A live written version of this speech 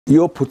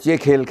यो फुच्चे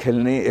खेल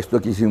खेल्ने यस्तो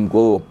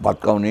किसिमको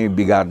भत्काउने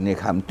बिगार्ने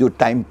काम त्यो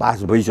टाइम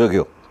पास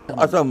भइसक्यो।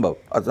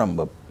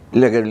 असम्भव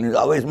लेखेर लिन्छ।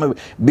 अब यसमा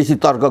बेसी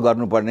तर्क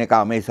गर्नुपर्ने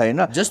कामै छैन।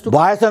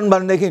 भएछन्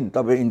भनेदेखि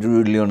तपाईँ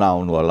इन्टरभ्यू लिन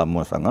आउनु होला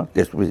मसँग,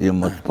 त्यसपछि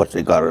म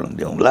स्पष्टीकरण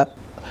दिउँला।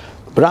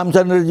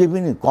 रामचन्द्रजी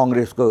पनि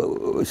कङ्ग्रेसको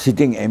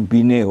सिटिङ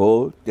एमपी नै हो,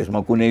 त्यसमा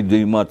कुनै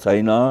दुई मत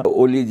छैन।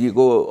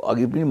 ओलीजीको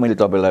अघि पनि मैले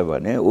तपाईँलाई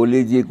भने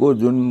ओलीजीको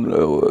जुन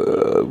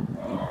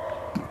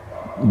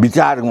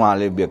विचार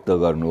उहाँले व्यक्त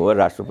गर्नुभयो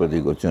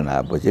राष्ट्रपतिको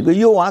चुनावपछिको,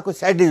 यो उहाँको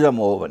स्याडिजम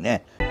हो भने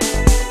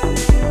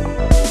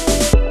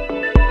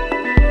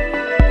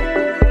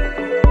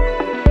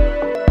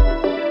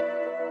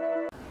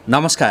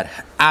नमस्कार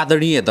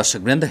आदरणीय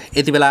दर्शकवृन्द,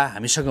 यति बेला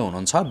हामीसँग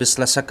हुनुहुन्छ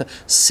विश्लेषक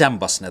श्याम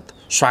बस्नेत।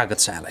 स्वागत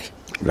छ यहाँलाई।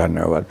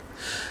 धन्यवाद।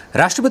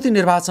 राष्ट्रपति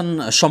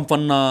निर्वाचन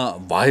सम्पन्न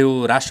भयो,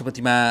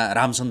 राष्ट्रपतिमा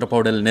रामचन्द्र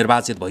पौडेल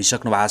निर्वाचित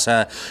भइसक्नु भएको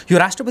छ। यो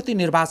राष्ट्रपति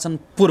निर्वाचन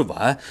पूर्व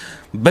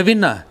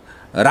विभिन्न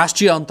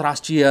राष्ट्रिय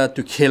अन्तर्राष्ट्रिय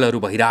त्यो खेलहरू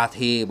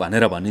भइरहेथे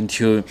भनेर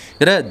भनिन्थ्यो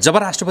र जब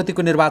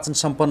राष्ट्रपतिको निर्वाचन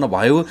सम्पन्न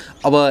भयो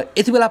अब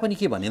यति बेला पनि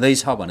के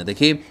भनिँदैछ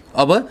भनेदेखि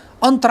अब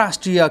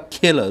अन्तर्राष्ट्रिय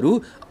खेलहरू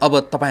अब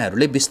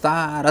तपाईँहरूले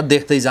बिस्तार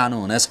देख्दै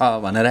जानुहुनेछ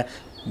भनेर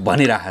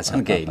भनिरहेका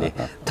छन् केहीले।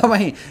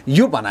 तपाईँ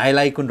यो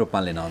भनाइलाई कुन रूपमा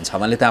लिनुहुन्छ?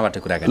 मैले त्यहाँबाट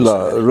कुरा गरेँ। ल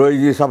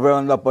रोहितजी,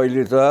 सबैभन्दा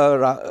पहिले त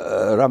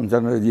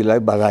रामचन्द्रजीलाई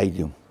बधाई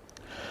दिउँ।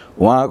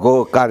 उहाँको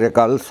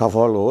कार्यकाल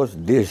सफल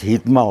होस्, देश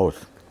हितमा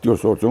होस् त्यो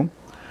सोचौँ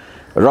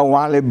र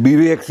उहाँले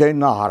विवेक चाहिँ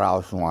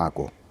नहराओस्।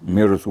 उहाँको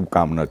मेरो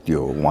शुभकामना त्यो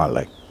हो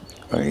उहाँलाई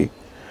है।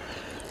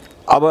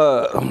 अब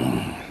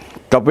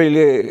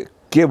तपाईँले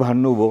के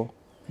भन्नुभयो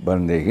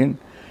भनेदेखि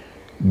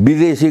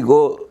विदेशीको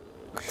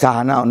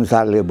चाहना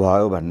अनुसारले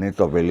भयो भन्ने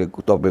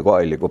तपाईँको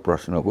अहिलेको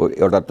प्रश्नको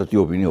एउटा त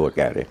त्यो पनि हो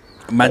क्या अरे।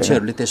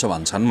 मान्छेहरूले त्यसो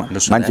भन्छन्,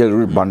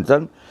 मान्छेहरू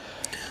भन्छन्।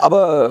 अब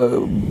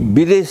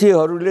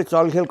विदेशीहरूले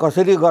चलखेल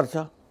कसरी गर्छ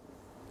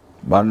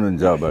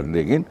भन्नुहुन्छ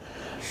भनेदेखि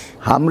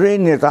हाम्रै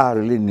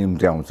नेताहरूले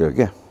निम्त्याउँछ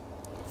क्या।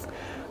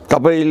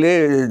 तपाईँले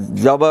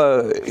जब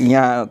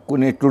यहाँ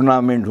कुनै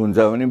टुर्नामेन्ट हुन्छ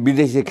भने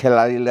विदेशी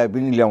खेलाडीलाई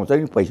पनि ल्याउँछ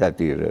नि, पैसा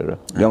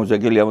तिरेर ल्याउँछ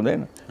कि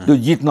ल्याउँदैन, त्यो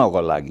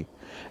जित्नको लागि।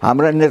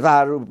 हाम्रा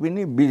नेताहरू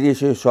पनि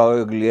विदेशी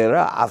सहयोग लिएर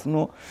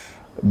आफ्नो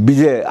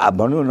विजय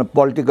भनौँ न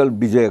पोलिटिकल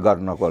विजय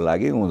गर्नको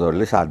लागि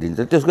उनीहरूले साथ दिन्छ।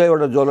 त्यसको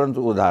एउटा ज्वलन्त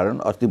उदाहरण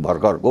अस्ति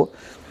भर्खरको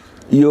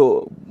यो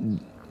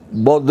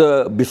बौद्ध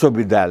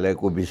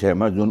विश्वविद्यालयको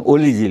विषयमा जुन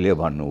ओलीजीले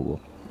भन्नुभयो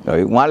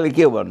है। उहाँले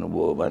के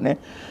भन्नुभयो भने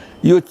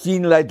यो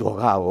चीनलाई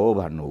धोका हो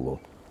भन्नुभयो,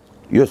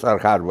 यो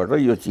सरकारबाट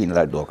यो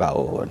चीनलाई धोका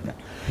हो भन्ने।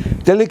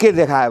 त्यसले के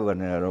देखायो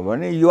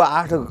भने यो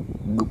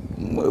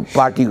 8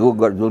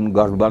 पार्टीको जुन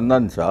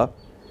गठबन्धन छ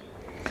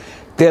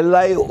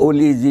त्यसलाई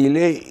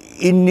ओलीजीले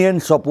इन्डियन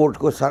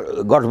सपोर्टको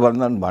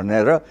गठबन्धन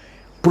भनेर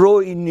प्रो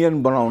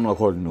इन्डियन बनाउन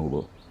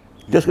खोज्नुभयो।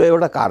 त्यसको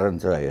एउटा कारण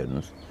छ,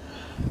 हेर्नुहोस्,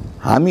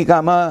 हामी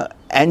कहाँमा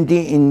एन्टी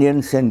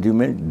इन्डियन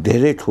सेन्टिमेन्ट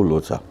धेरै ठुलो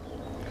छ।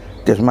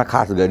 त्यसमा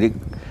खास गरी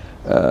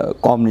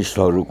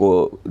कम्युनिस्टहरूको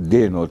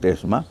देन हो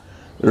त्यसमा।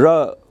 र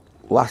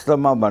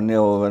वास्तवमा भन्ने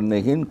हो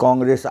भनेदेखि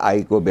कङ्ग्रेस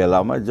आएको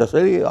बेलामा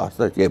जसरी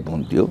हस्तक्षेप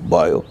हुन्थ्यो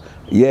भयो,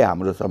 यही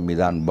हाम्रो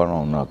संविधान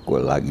बनाउनको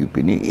लागि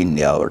पनि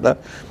इन्डियाबाट,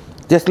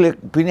 त्यसले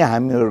पनि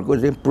हामीहरूको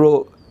चाहिँ प्रो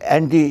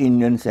एन्टी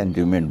इन्डियन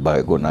सेन्टिमेन्ट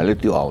भएको हुनाले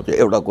त्यो आउँछ।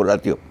 एउटा कुरा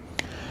त्यो।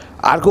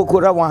 अर्को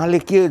कुरा उहाँले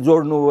के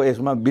जोड्नुभयो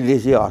यसमा,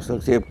 विदेशी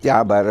हस्तक्षेप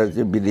त्यहाँ भएर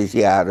चाहिँ विदेशी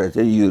आएर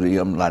चाहिँ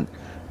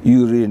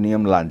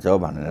युरेनियम लान्छ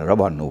भनेर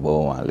भन्नुभयो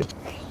उहाँले।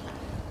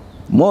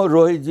 म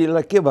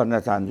रोहितजीलाई के भन्न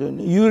चाहन्छु,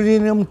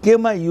 युरेनियम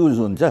केमा युज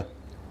हुन्छ?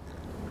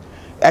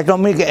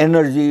 एटमिक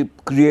एनर्जी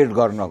क्रिएट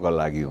गर्नको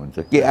लागि हुन्छ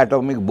कि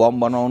एटमिक बम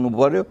बनाउनु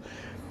पर्यो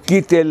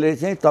कि त्यसले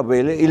चाहिँ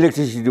तपाईँले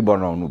इलेक्ट्रिसिटी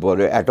बनाउनु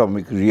पर्यो,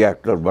 एटमिक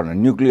रियाक्टर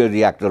न्युक्लियर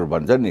रियाक्टर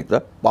भन्छ नि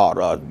त,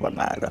 पावर हाउस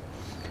बनाएर।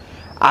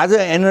 आज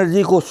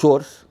एनर्जीको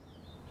सोर्स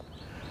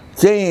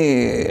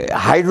चाहिँ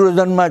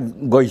हाइड्रोजनमा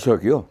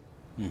गइसक्यो,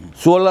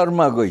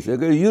 सोलरमा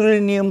गइसक्यो।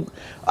 युरेनियम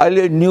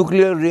अहिले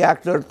न्युक्लियर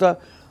रियाक्टर त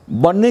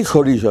बन्नै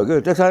छोडिसक्यो।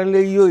 त्यस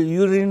कारणले यो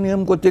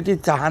युरेनियमको त्यति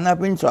चाहना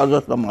पनि छ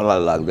जस्तो मलाई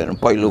लाग्दैन।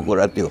 पहिलो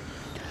कुरा त्यो।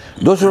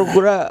 दोस्रो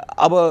कुरा,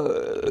 अब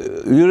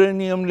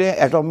युरेनियमले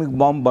एटमिक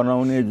बम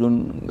बनाउने जुन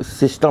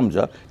सिस्टम छ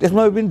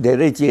त्यसमा पनि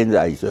धेरै चेन्ज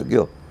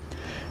आइसक्यो।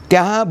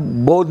 त्यहाँ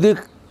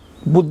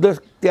बुद्ध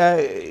त्यहाँ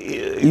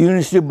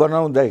युनिभर्सिटी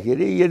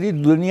बनाउँदाखेरि यदि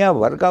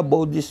दुनियाँभरका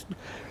बौद्धिस्ट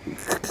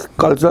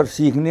कल्चर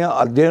सिक्ने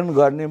अध्ययन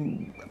गर्ने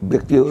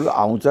व्यक्तिहरू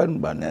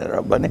आउँछन्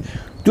भनेर भने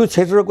त्यो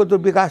क्षेत्रको त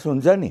विकास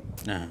हुन्छ नि।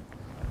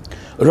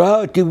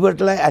 र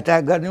तिब्बतलाई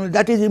एट्याक गर्ने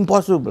द्याट इज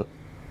इम्पोसिबल।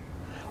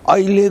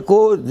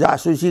 अहिलेको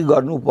जासुसी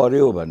गर्नु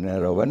पर्यो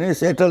भनेर भने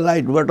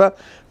सेटेलाइटबाट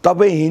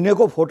तपाईँ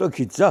हिँडेको फोटो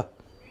खिच्छ।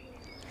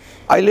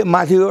 अहिले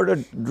माथिबाट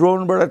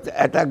ड्रोनबाट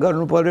एट्याक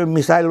गर्नु पर्यो,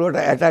 मिसाइलबाट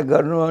एट्याक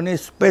गर्नु भने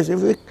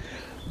स्पेसिफिक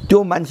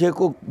त्यो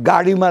मान्छेको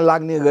गाडीमा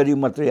लाग्ने गरी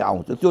मात्रै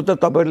आउँछ। त्यो त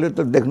तपाईँले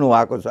त देख्नु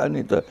भएको छ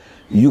नि त,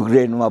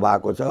 युक्रेनमा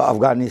भएको छ,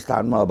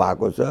 अफगानिस्तानमा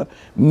भएको छ,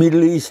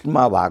 मिडल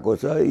इस्टमा भएको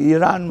छ,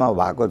 इरानमा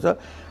भएको छ।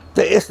 त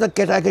यस्ता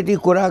केटाकेटी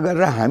कुरा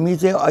गरेर हामी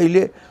चाहिँ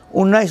अहिले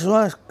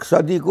 19औं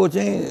सदीको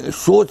चाहिँ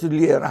सोच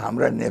लिएर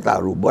हाम्रा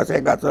नेताहरू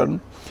बसेका छन्।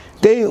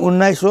 त्यही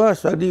 19औं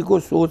सदीको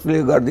सोचले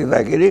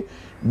गरिदिँदाखेरि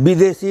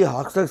विदेशी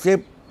हस्तक्षेप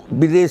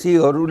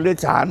विदेशीहरूले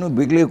चाहनु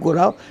बिग्ले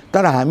कुरा हो,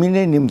 तर हामी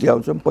नै निम्ति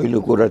आउँछौँ। पहिलो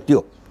कुरा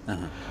त्यो।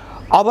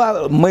 अब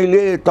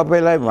मैले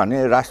तपाईँलाई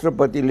भने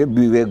राष्ट्रपतिले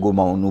विवेक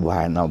गुमाउनु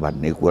भएन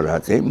भन्ने कुरा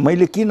चाहिँ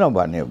मैले किन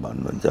भने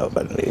भन्नुहुन्छ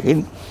भनेदेखि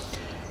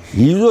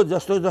हिजो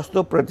जस्तो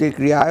जस्तो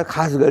प्रतिक्रिया आयो,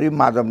 खास गरी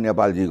माधव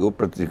नेपालजीको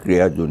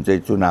प्रतिक्रिया जुन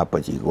चाहिँ चुनाव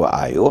पछिको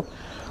आयो,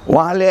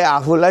 उहाँले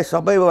आफूलाई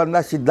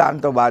सबैभन्दा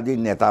सिद्धान्तवादी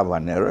नेता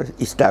भनेर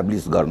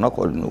इस्टाब्लिस गर्न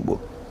खोज्नुभयो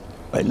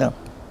होइन।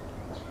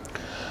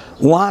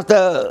 उहाँ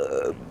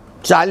त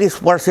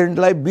 40%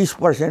 लाई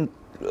 20%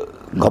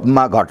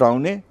 मा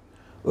घटाउने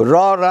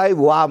रलाई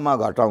वामा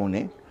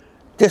घटाउने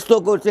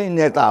त्यस्तोको चाहिँ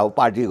नेता हो,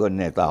 पार्टीको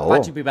नेता हो।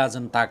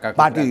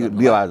 पार्टी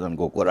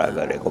विभाजनको कुरा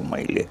गरेको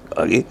मैले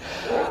अघि।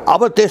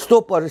 अब त्यस्तो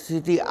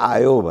परिस्थिति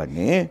आयो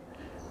भने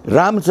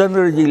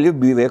रामचन्द्रजीले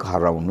विवेक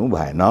हराउनु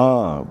भएन,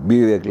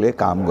 विवेकले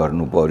काम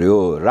गर्नु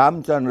पर्यो।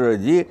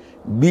 रामचन्द्रजी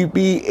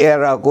बीपी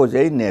एराको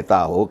चाहिँ नेता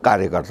हो,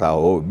 कार्यकर्ता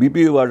हो,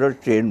 बीपीबाट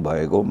ट्रेन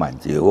भएको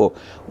मान्छे हो।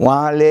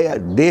 उहाँले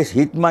देश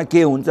हितमा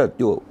के हुन्छ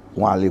त्यो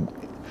उहाँले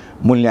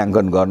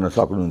मूल्याङ्कन गर्न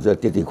सक्नुहुन्छ।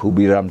 त्यति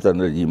खुबी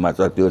रामचन्द्रजीमा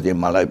छ, त्यो चाहिँ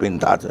मलाई पनि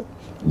थाहा छ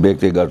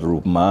व्यक्तिगत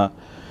रूपमा।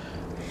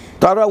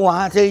 तर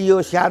उहाँ चाहिँ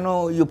यो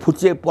सानो यो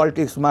फुच्चे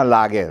पोलिटिक्समा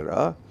लागेर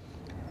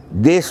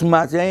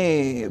देशमा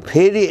चाहिँ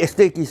फेरि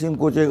यस्तै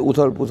किसिमको चाहिँ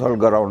उथलपुथल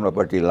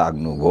गराउनपट्टि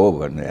लाग्नुभयो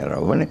भनेर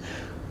भने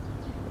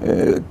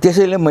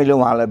त्यसैले मैले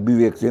उहाँलाई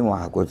विवेक चाहिँ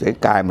उहाँको चाहिँ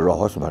कायम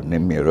रहोस् भन्ने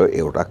मेरो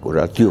एउटा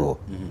कुरा त्यो हो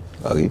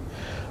अघि।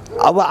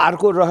 अब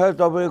अर्को रह्यो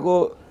तपाईँको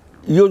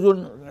यो जुन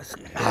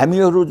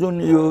हामीहरू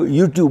जुन यो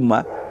युट्युबमा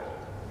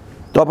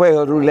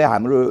तपाईहरूले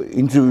हाम्रो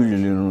इन्टरभ्यू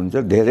लिनुहुन्छ,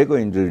 धेरैको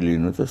इन्टरभ्यू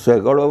लिनुहुन्छ,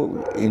 सैकडौँ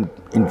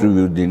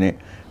इन्टरभ्यू दिने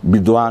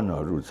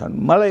विद्वानहरू छन्।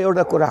 मलाई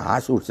एउटा कुरा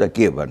हाँस उठ्छ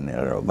के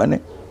भनेर भने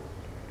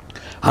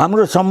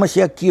हाम्रो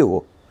समस्या के हो?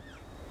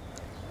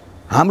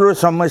 हाम्रो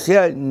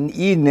समस्या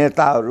यी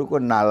नेताहरूको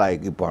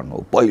नालायकीपन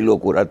हो, पहिलो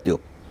कुरा त्यो।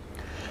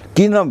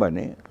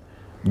 किनभने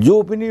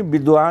जो पनि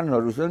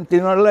विद्वानहरू छन्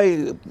तिनीहरूलाई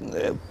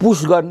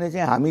पुस गर्ने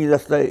चाहिँ हामी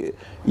जस्तै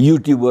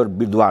युट्युबर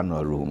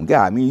विद्वानहरू हौँ क्या।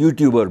 हामी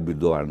युट्युबर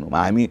विद्वान हौँ,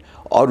 हामी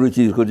अरू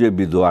चिजको चाहिँ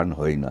विद्वान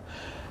होइन।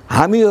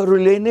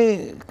 हामीहरूले नै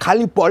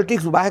खालि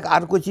पोलिटिक्स बाहेक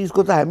अर्को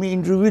चिजको त हामी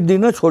इन्टरभ्यू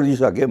दिन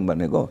छोडिसक्यौँ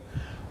भनेको।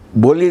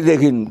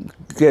 भोलिदेखि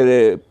के अरे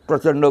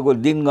प्रचण्डको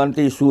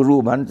दिनगन्ती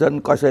सुरु भन्छन्,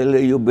 कसैले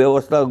यो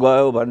व्यवस्था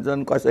गयो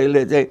भन्छन्,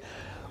 कसैले चाहिँ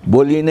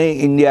भोलि नै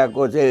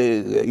इन्डियाको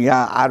चाहिँ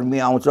यहाँ आर्मी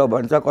आउँछ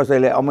भन्छ,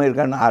 कसैले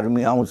अमेरिकन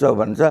आर्मी आउँछ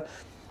भन्छ।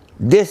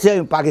 देश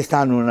चाहिँ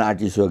पाकिस्तान हुन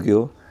आँटिसक्यो।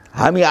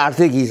 हामी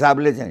आर्थिक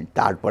हिसाबले चाहिँ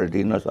टाढ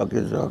पल्टिन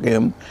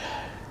सक्यौँ।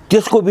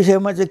 त्यसको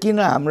विषयमा चाहिँ किन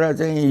हाम्रा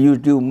चाहिँ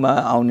युट्युबमा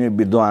आउने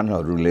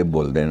विद्वानहरूले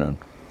बोल्दैनन्?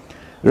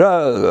 र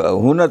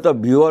हुन त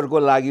भ्युअरको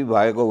लागि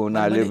भएको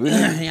हुनाले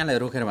पनि यहाँलाई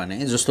रोकेर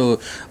भने जस्तो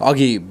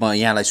अघि म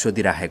यहाँलाई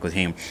सोधिराखेको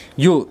थिएँ,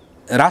 यो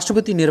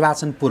राष्ट्रपति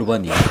निर्वाचन पूर्व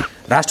नि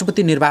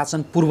राष्ट्रपति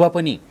निर्वाचन पूर्व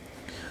पनि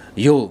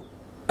यो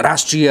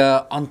राष्ट्रिय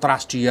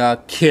अन्तर्राष्ट्रिय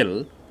खेल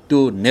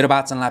त्यो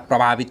निर्वाचनलाई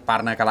प्रभावित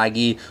पार्नका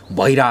लागि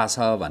भइरहेछ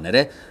भनेर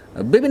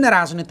विभिन्न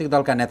राजनीतिक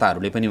दलका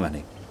नेताहरूले पनि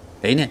भने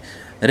हैन।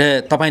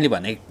 र तपाईले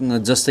भने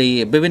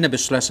जस्तै विभिन्न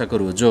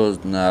विश्लेषकहरू जो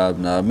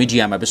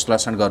मिडियामा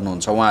विश्लेषण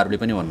गर्नुहुन्छ उहाँहरूले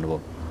पनि भन्नुभयो।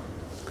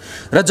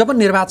 र जब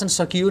निर्वाचन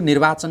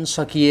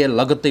सकिए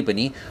लगत्तै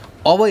पनि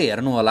अब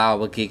हेर्नु होला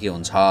अब के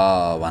हुन्छ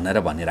भनेर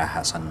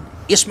भनिरहेका छन्।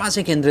 यसमा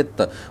चाहिँ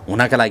केन्द्रित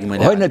हुनका लागि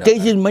मैले होइन, त्यही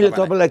चिज मैले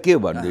तपाईँलाई के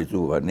भन्दैछु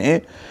भने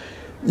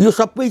यो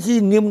सबै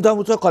चिज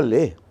निम्ताउँछ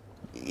कसले?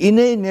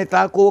 यिनै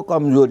नेताको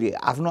कमजोरी,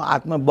 आफ्नो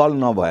आत्मबल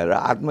नभएर,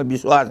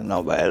 आत्मविश्वास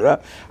नभएर,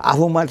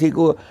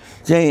 आफूमाथिको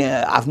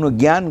चाहिँ आफ्नो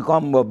ज्ञान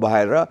कम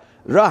भएर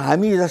र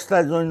हामी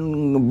जस्ता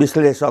जुन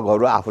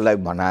विश्लेषकहरू आफूलाई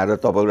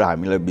बनाएर तपाईँहरू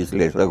हामीलाई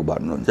विश्लेषक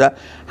भन्नुहुन्छ,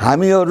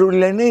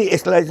 हामीहरूले नै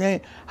यसलाई चाहिँ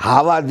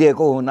हावा दिएको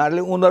हुनाले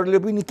उनीहरूले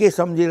पनि के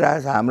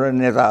सम्झिरहेछ हाम्रो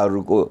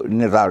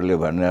नेताहरूले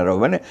भनेर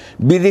भने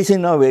विदेशी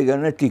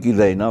नभइकन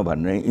टिकिँदैन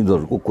भन्ने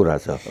यिनीहरूको कुरा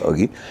छ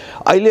अघि।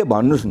 अहिले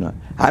भन्नुहोस् न,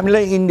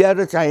 हामीलाई इन्डिया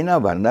र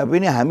चाइना भन्दा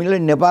पनि हामीलाई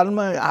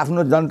नेपालमा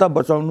आफ्नो जनता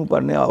बचाउनु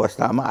पर्ने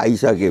अवस्थामा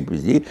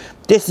आइसकेपछि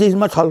त्यस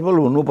चिजमा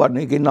छलफल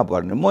हुनुपर्ने कि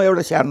नपर्ने? म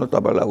एउटा सानो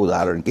तपाईँलाई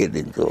उदाहरण के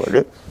दिन्छु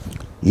भने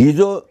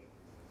हिजो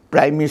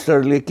प्राइम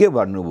मिनिस्टरले के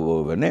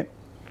भन्नुभयो भने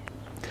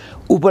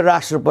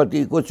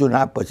उपराष्ट्रपतिको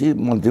चुनावपछि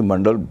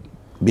मन्त्रीमण्डल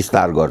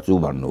विस्तार गर्छु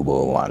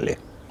भन्नुभयो उहाँले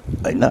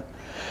हैन।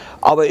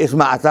 अब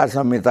यसमा आचार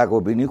संहिताको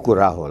पनि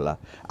कुरा होला।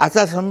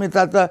 आचार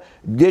संहिता त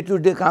डे टु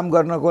डे काम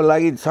गर्नको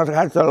लागि,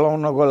 सरकार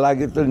चलाउनको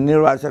लागि त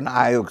निर्वाचन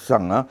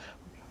आयोगसँग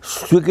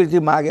स्वीकृति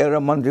मागेर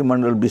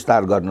मन्त्रीमण्डल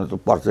विस्तार गर्न त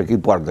पर्छ कि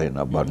पर्दैन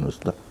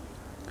भन्नुहोस् त।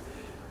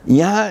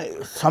 यहाँ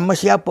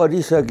समस्या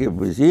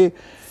परिसकेपछि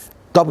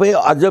तपाईँ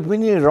अझ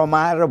पनि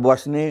रमाएर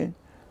बस्ने,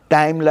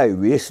 टाइमलाई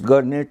वेस्ट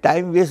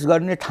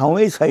गर्ने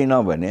ठाउँै छैन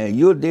भने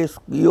यो देश,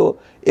 यो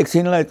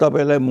एकछिनलाई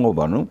तपाईँलाई म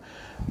भनौँ,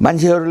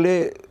 मान्छेहरूले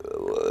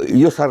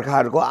यो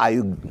सरकारको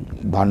आयु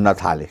भन्न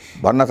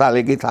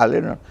थाले कि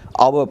थालेन।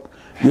 अब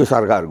यो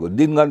सरकारको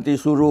दिनगन्ती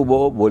सुरु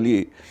भयो,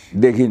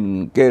 भोलिदेखि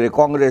के अरे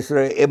कांग्रेस र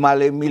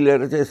एमाले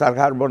मिलेर चाहिँ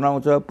सरकार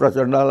बनाउँछ,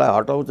 प्रचण्डलाई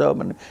हटाउँछ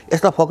भने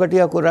यस्ता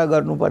फकटिया कुरा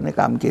गर्नुपर्ने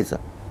काम के छ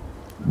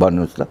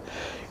भन्नुस् त।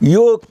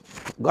 यो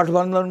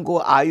गठबन्धनको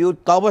आयु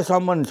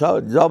तबसम्म छ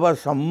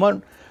जबसम्म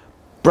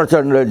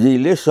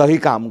प्रचण्डजीले सही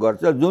काम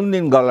गर्छ, जुन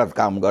दिन गलत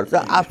काम गर्छ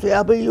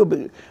आफै यो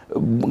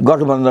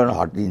गठबन्धन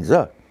हटिन्छ।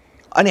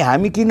 अनि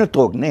हामी किन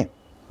तोक्ने?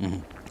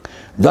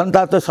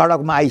 जनता त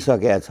सडकमा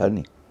आइसकेको छ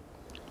नि,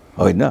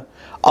 होइन?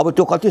 अब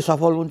त्यो कति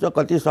सफल हुन्छ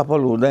कति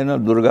सफल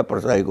हुँदैन दुर्गा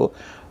प्रसाईको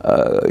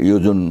यो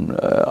जुन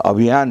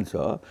अभियान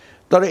छ,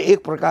 तर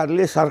एक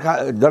प्रकारले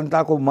सरकार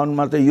जनताको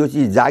मनमा त यो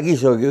चिज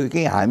जागिसक्यो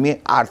कि हामी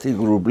आर्थिक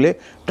रूपले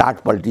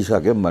टाट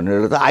पल्टिसक्यौँ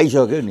भनेर त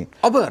आइसक्यो नि।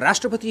 अब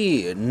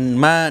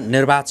राष्ट्रपतिमा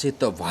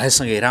निर्वाचित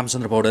भएसँगै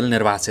रामचन्द्र पौडेल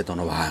निर्वाचित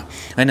हुनुभयो,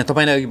 होइन?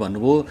 तपाईँले अघि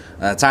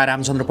भन्नुभयो चाहे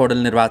रामचन्द्र पौडेल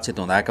निर्वाचित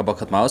हुँदाका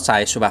बखतमा होस्,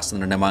 चाहे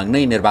सुभाषचन्द्र नेमाङ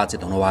नै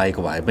निर्वाचित हुनुभएको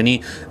भए पनि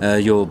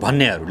यो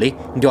भन्नेहरूले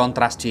त्यो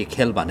अन्तर्राष्ट्रिय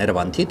खेल भनेर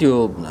भन्थे, त्यो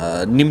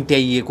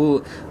निम्त्याइएको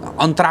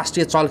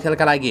अन्तर्राष्ट्रिय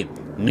चलखेलका लागि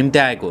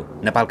निम्त्याएको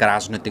नेपालका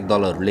राजनैतिक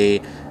दलहरूले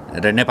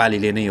र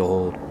नेपालीले नै हो,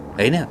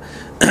 होइन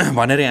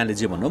भनेर यहाँले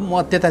जे भन्नु,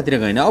 म त्यतातिर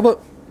गइनँ।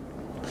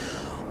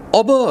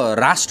 अब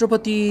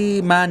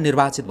राष्ट्रपतिमा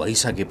निर्वाचित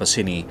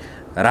भइसकेपछि नि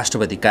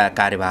राष्ट्रपतिका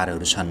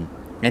कार्यभारहरू छन्,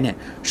 होइन?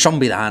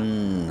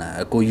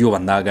 संविधानको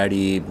योभन्दा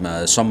अगाडि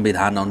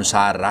संविधान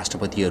अनुसार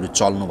राष्ट्रपतिहरू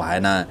चल्नु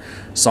भएन,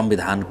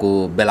 संविधानको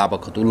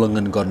बेलाबखत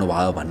उल्लङ्घन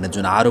गर्नुभयो भन्ने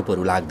जुन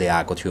आरोपहरू लाग्दै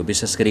आएको थियो,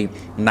 विशेष गरी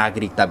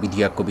नागरिकता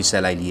विधेयकको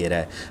विषयलाई लिएर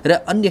र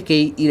अन्य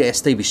केही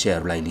यस्तै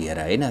विषयहरूलाई लिएर,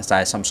 होइन?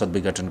 चाहे संसद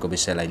विघटनको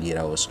विषयलाई लिएर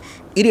होस्,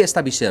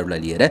 यस्ता विषयहरूलाई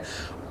लिएर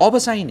अब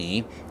चाहिँ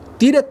नि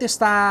ती र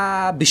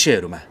त्यस्ता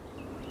विषयहरूमा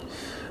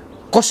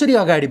कसरी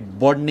अगाडि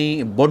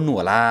बढ्नु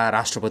होला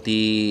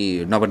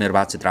राष्ट्रपति,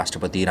 नवनिर्वाचित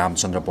राष्ट्रपति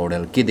रामचन्द्र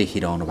पौडेल के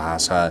देखिरहनु भएको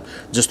छ?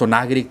 जस्तो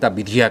नागरिकता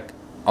विधेयक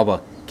अब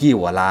के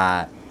होला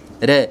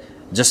र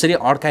जसरी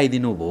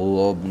अड्काइदिनु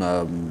भयो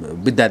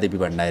विद्यादेवी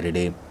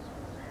भण्डारीले,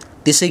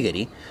 त्यसै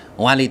गरी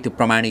उहाँले त्यो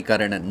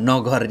प्रमाणीकरण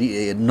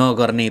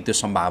नगर्ने त्यो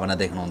सम्भावना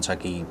देख्नुहुन्छ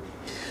कि?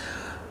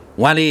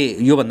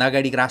 उहाँले योभन्दा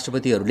अगाडिका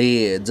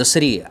राष्ट्रपतिहरूले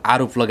जसरी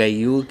आरोप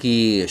लगाइयो कि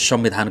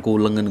संविधानको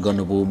उल्लङ्घन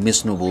गर्नुभयो,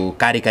 मिच्नुभयो,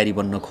 कार्यकारी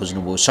बन्न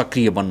खोज्नुभयो,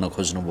 सक्रिय बन्न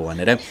खोज्नुभयो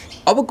भनेर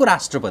अबको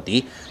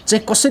राष्ट्रपति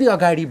चाहिँ कसरी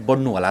अगाडि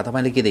बढ्नु होला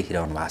तपाईँले के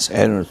देखिरहनु भएको छ?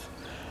 हेर्नुहोस्,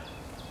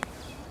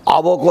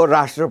 अबको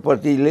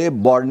राष्ट्रपतिले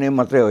बढ्ने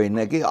मात्रै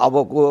होइन कि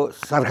अबको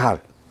सरकार,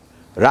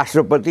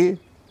 राष्ट्रपति,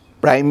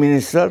 प्राइम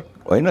मिनिस्टर,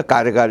 होइन,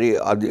 कार्यकारी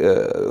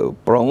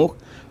प्रमुख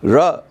र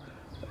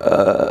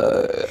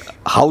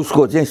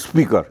हाउसको चाहिँ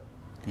स्पिकर,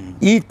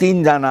 यी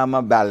तीनजनामा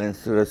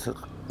ब्यालेन्स र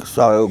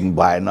सहयोग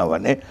भएन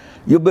भने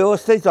यो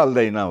व्यवस्थै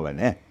चल्दैन।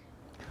 भने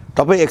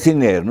तपाईँ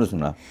एकछिन हेर्नुहोस्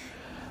न,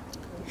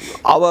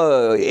 अब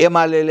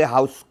एमाले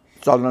हाउस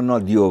चल्न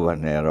नदियो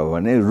भनेर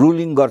भने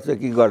रुलिङ गर्छ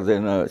कि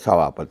गर्दैन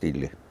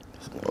सभापतिले,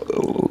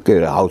 के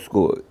अरे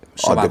हाउसको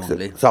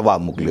अध्यक्ष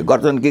सभामुखले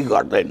गर्छन् कि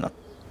गर्दैन?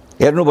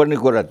 हेर्नुपर्ने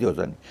कुरा त्यो छ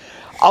नि।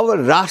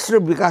 अब राष्ट्र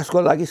विकासको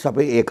लागि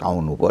सबै एक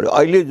आउनु पर्यो।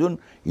 अहिले जुन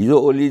हिजो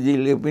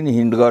ओलीजीले पनि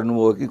हिन्ट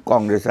गर्नुभयो कि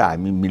कांग्रेस र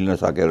हामी मिल्न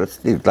सकेर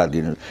स्थिरता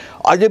दिनु,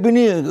 अझै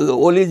पनि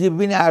ओलीजी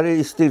पनि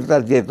आएर स्थिरता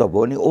दिए त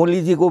भयो नि।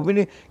 ओलीजीको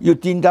पनि यो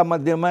तीनटा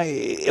मध्येमा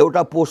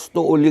एउटा पोस्ट त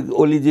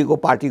ओलीजीको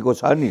पार्टीको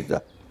छ नि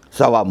त,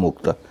 सभामुख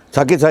त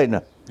छ कि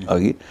छैन?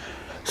 अघि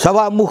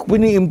सभामुख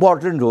पनि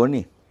इम्पोर्टेन्ट हो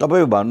नि।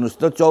 तपाईँ भन्नुहोस्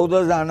त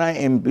 14 जना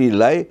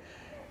एमपीलाई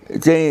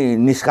चाहिँ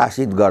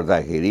निष्कासित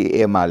गर्दाखेरि,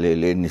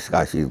 एमाले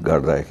निष्कासित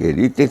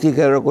गर्दाखेरि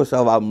त्यतिखेरको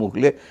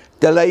सभामुखले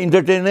त्यसलाई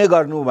इन्टरटेनै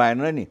गर्नु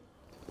भएन नि,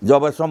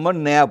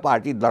 जबसम्म नयाँ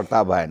पार्टी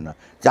दर्ता भएन।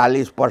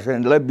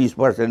 40%लाई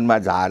 20%मा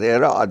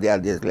झारेर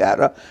अध्यादेश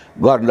ल्याएर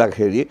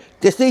गर्दाखेरि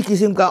त्यस्तै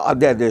किसिमका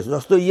अध्यादेश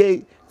जस्तो यही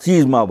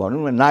चिजमा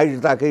भनौँ न,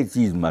 नागरिकताकै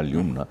चिजमा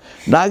लिउँ न,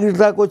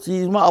 नागरिकताको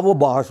चिजमा अब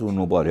बहस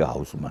हुनु पर्यो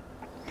हाउसमा।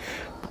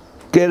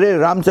 के अरे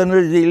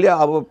रामचन्द्रजीले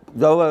अब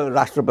जब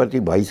राष्ट्रपति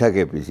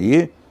भइसकेपछि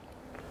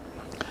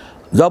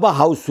जब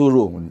हाउस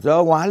सुरु हुन्छ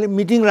उहाँले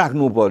मिटिङ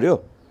राख्नु पर्यो,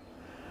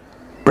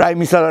 प्राइम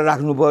मिनिस्टरलाई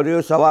राख्नु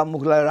पर्यो,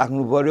 सभामुखलाई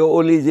राख्नु पर्यो,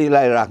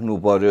 ओलीजीलाई राख्नु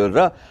पर्यो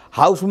र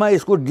हाउसमा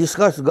यसको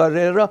डिस्कस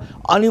गरेर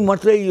अनि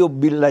मात्रै यो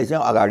बिललाई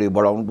चाहिँ अगाडि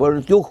बढाउनु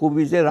पर्यो। त्यो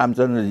खुबी चाहिँ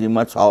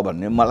रामचन्द्रजीमा छ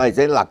भन्ने मलाई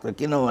चाहिँ लाग्छ,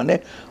 किनभने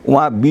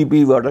उहाँ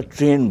बीपीबाट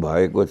ट्रेन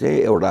भएको चाहिँ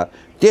एउटा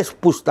त्यस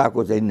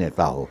पुस्ताको चाहिँ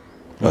नेता हो।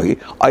 कि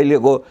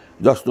अहिलेको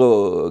जस्तो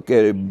के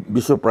अरे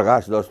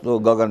विश्वप्रकाश जस्तो,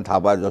 गगन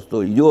थापा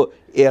जस्तो यो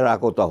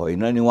एराको त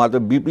होइन नि। उहाँ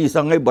त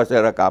बीपीसँगै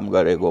बसेर काम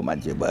गरेको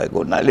मान्छे भएको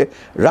हुनाले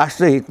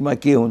राष्ट्रहितमा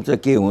के हुन्छ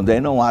के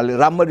हुँदैन उहाँले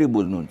राम्ररी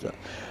बुझ्नुहुन्छ।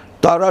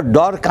 तर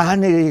डर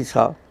कहाँनिर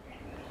छ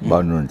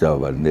भन्नुहुन्छ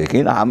भनेदेखि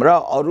हाम्रा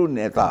अरू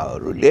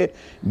नेताहरूले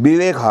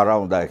विवेक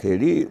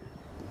हराउँदाखेरि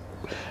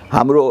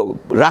हाम्रो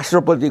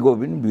राष्ट्रपतिको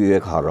पनि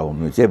विवेक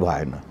हराउनु चाहिँ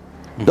भएन।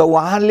 त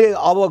उहाँले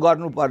अब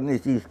गर्नुपर्ने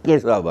चिज के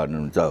छ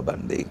भन्नुहुन्छ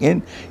भनेदेखि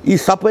यी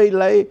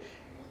सबैलाई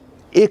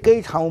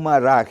एकै ठाउँमा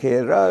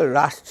राखेर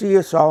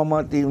राष्ट्रिय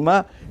सहमतिमा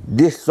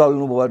देश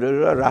चल्नु पर्यो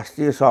र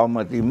राष्ट्रिय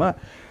सहमतिमा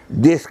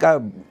देशका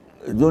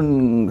जुन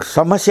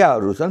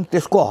समस्याहरू छन्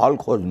त्यसको हल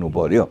खोज्नु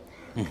पर्यो।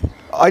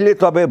 अहिले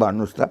तपाईँ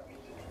भन्नुहोस् त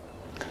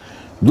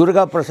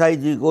दुर्गा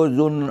प्रसाईजीको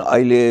जुन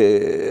अहिले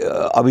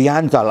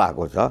अभियान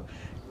चलाएको छ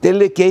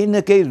त्यसले केही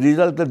न केही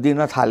रिजल्ट त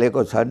दिन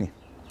थालेको छ नि,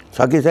 छ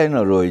कि छैन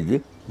रोहितजी?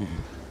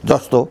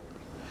 जस्तो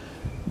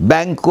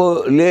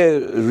ब्याङ्कले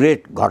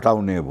रेट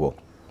घटाउने भयो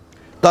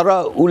तर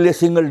उसले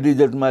सिंगल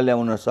डिजिटमा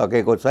ल्याउन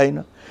सकेको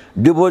छैन।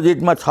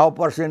 डिपोजिटमा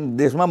 6%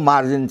 देशमा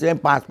मार्जिन चाहिँ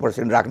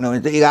 5% राख्ने भने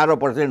चाहिँ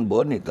 11%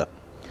 भयो नि त।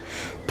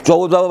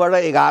 14बाट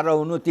 11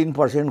 हुनु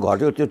 3%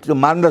 घट्यो, त्यो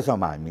मान्दछौँ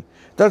हामी,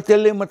 तर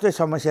त्यसले मात्रै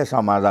समस्या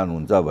समाधान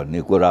हुन्छ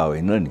भन्ने कुरा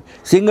होइन नि।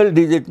 सिंगल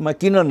डिजिटमा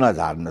किन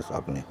नझार्न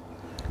सक्ने,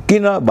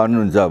 किन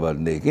भन्नुहुन्छ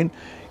भनेदेखि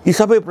यी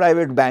सबै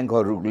प्राइभेट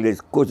ब्याङ्कहरूले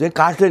को चाहिँ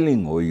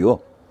कार्टेलिङ हो यो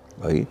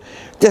है।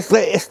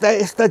 त्यसलाई यस्ता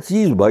यस्ता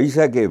चिज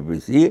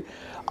भइसकेपछि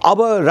अब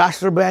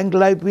राष्ट्र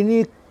ब्याङ्कलाई पनि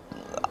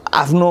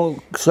आफ्नो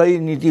सही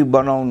नीति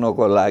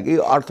बनाउनको लागि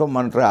अर्थ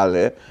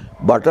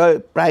मन्त्रालयबाट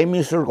प्राइम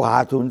मिनिस्टरको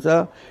हात हुन्छ।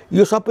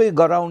 यो सबै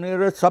गराउने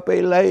र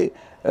सबैलाई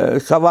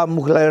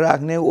सभामुखलाई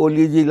राख्ने,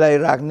 ओलीजीलाई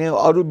राख्ने,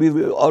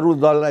 अरू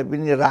दललाई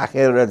पनि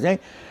राखेर चाहिँ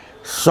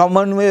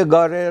समन्वय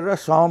गरेर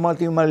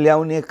सहमतिमा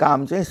ल्याउने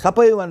काम चाहिँ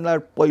सबैभन्दा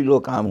पहिलो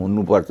काम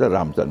हुनुपर्छ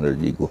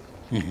रामचन्द्रजीको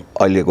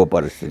अहिलेको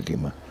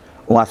परिस्थितिमा।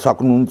 उहाँ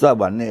सक्नुहुन्छ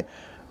भन्ने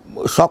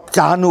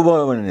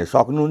चाहनुभयो भने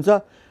सक्नुहुन्छ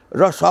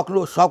र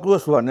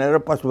सक्नुहोस् भनेर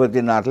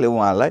पशुपतिनाथले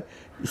उहाँलाई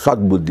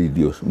सद्बुद्धि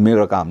दियोस्,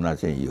 मेरो कामना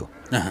चाहिँ यो।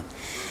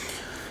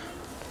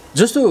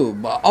 जस्तो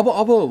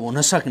अब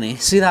हुन सक्ने,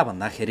 सिधा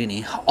भन्दाखेरि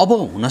नि अब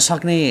हुन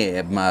सक्ने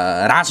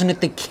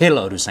राजनीतिक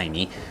खेलहरू चाहिँ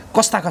नि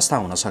कस्ता कस्ता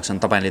हुन सक्छन्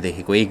तपाईँले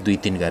देखेको 1 2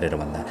 3 गरेर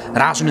भन्दा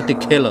राजनीतिक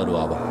खेलहरू?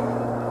 अब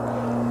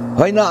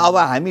होइन, अब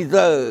हामी त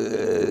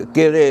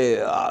के अरे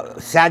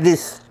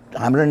स्याडिस्ट,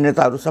 हाम्रो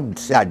नेताहरू सब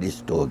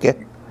स्याडिस्ट हो क्या।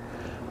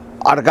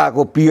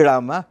 अर्काको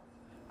पीडामा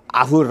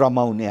आफू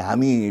रमाउने,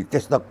 हामी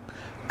त्यस्तो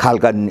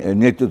खालका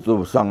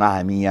नेतृत्वसँग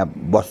हामी यहाँ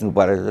बस्नु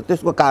परेछ।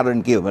 त्यसको कारण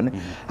के हो भने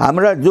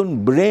हाम्रा जुन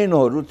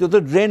ब्रेनहरू त्यो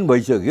त ड्रेन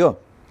भइसक्यो,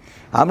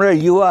 हाम्रा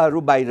युवाहरू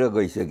बाहिर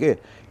गइसके।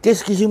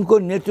 त्यस किसिमको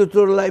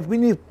नेतृत्वलाई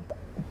पनि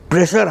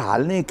प्रेसर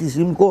हाल्ने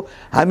किसिमको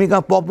हामी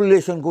कहाँ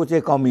पपुलेसनको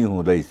चाहिँ कमी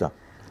हुँदैछ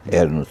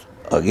हेर्नुहोस्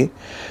अघि।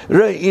 र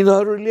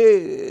यिनीहरूले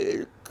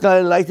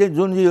लाई चाहिँ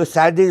जुन यो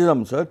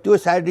स्याडिजम छ त्यो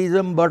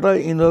स्याडिजमबाट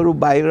यिनीहरू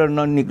बाहिर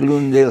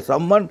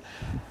ननिक्लुन्जेलसम्म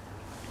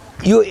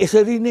यो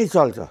यसरी नै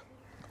चल्छ।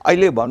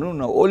 अहिले भनौँ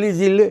न,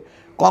 ओलीजीले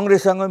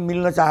कङ्ग्रेससँग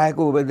मिल्न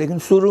चाहेको भएदेखि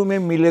सुरुमै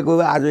मिलेको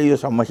भए आज यो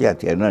समस्या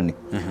थिएन नि।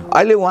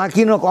 अहिले उहाँ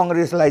किन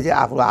कङ्ग्रेसलाई चाहिँ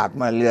आफ्नो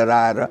हातमा लिएर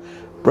आएर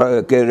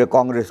के अरे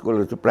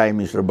कङ्ग्रेसको प्राइम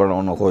मिनिस्टर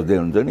बनाउन खोज्दै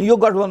हुन्छ नि? यो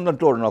गठबन्धन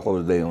तोड्न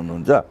खोज्दै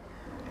हुनुहुन्छ।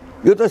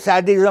 यो त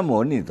स्याडिजम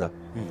हो नि त।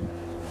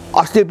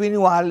 अस्ति पनि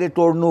उहाँले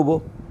तोड्नुभयो,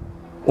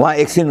 उहाँ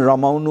एकछिन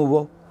रमाउनु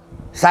भयो।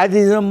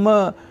 स्याडिजममा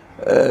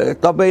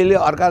तपाईँले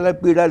अर्कालाई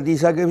पीडा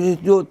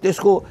दिइसकेपछि त्यो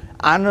त्यसको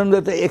आनन्द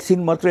त एकछिन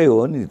मात्रै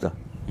हो नि त,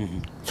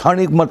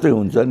 क्षणिक मात्रै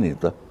हुन्छ नि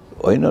त,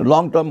 होइन?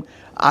 लङ टर्म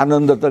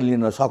आनन्द त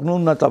लिन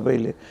सक्नुहुन्न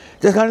तपाईँले।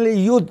 त्यस कारणले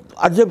यो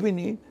अझ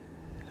पनि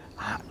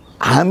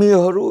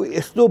हामीहरू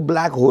यस्तो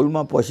ब्ल्याक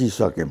होलमा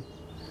पसिसक्यौँ,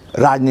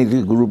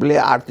 राजनीतिक रूपले,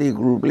 आर्थिक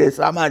रूपले,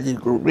 सामाजिक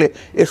रूपले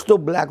यस्तो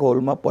ब्ल्याक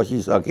होलमा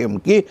पसिसक्यौँ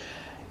कि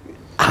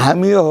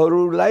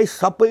हामीहरूलाई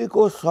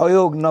सबैको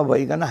सहयोग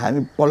नभइकन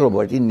हामी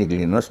पल्लोपट्टि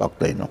निक्लिन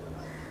सक्दैनौँ।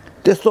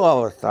 त्यस्तो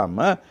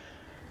अवस्थामा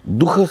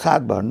दुःख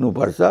साथ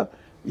भन्नुपर्छ,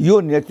 यो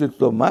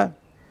नेतृत्वमा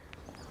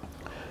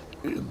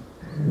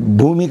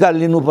भूमिका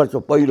लिनुपर्छ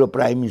पहिलो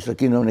प्राइम मिनिस्टर,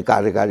 किनभने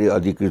कार्यकारी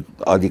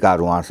अधिकार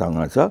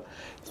उहाँसँग छ।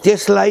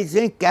 त्यसलाई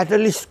चाहिँ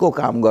क्याटलिस्टको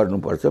काम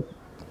गर्नुपर्छ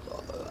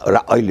र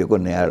अहिलेको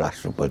नयाँ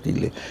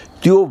राष्ट्रपतिले।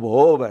 त्यो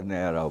भयो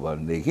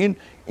भनेदेखि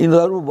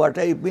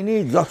यिनीहरूबाटै पनि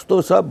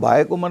जस्तो छ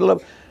भएको, मतलब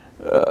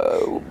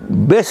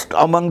बेस्ट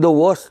अमङ द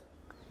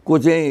वर्स्टको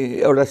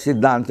चाहिँ एउटा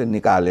सिद्धान्त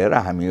निकालेर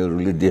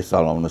हामीहरूले देश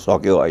चलाउन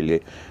सक्यो, अहिले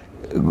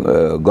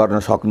गर्न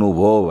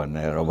सक्नुभयो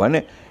भनेर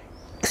भने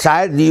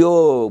सायद यो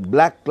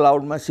ब्ल्याक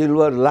क्लाउडमा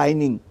सिल्भर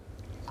लाइनिङ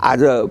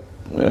आज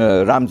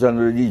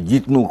रामचन्द्रजी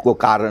जित्नुको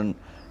कारण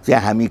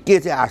चाहिँ हामी के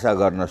चाहिँ आशा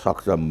गर्न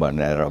सक्छौँ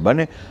भनेर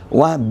भने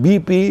उहाँ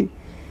बिपी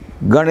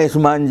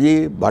गणेशमानजी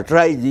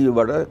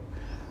भट्टराईजीबाट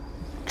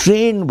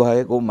ट्रेन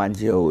भएको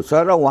मान्छे हो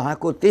र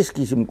उहाँको त्यस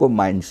किसिमको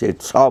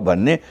माइन्डसेट छ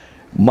भन्ने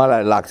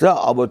मलाई लाग्छ।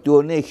 अब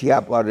त्यो नै खिया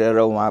परेर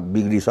उहाँ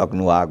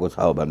बिग्रिसक्नु भएको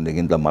छ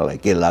भनेदेखि त मलाई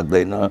के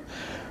लाग्दैन।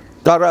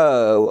 तर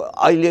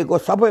अहिलेको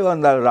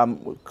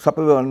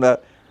सबैभन्दा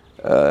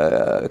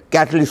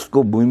क्याटलिस्टको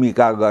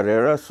भूमिका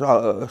गरेर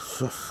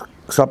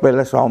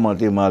सबैलाई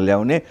सहमतिमा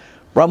ल्याउने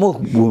प्रमुख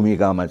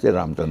भूमिकामा चाहिँ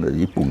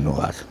रामचन्द्रजी पुग्नु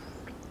भएको छ।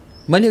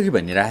 मैले अघि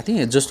भनिरहेको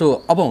थिएँ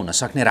जस्तो अब हुन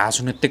सक्ने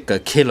राजनीतिक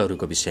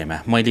खेलहरूको विषयमा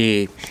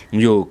मैले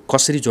यो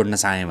कसरी जोड्न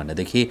चाहेँ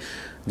भनेदेखि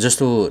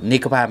जस्तो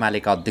नेकपा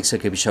एमालेका अध्यक्ष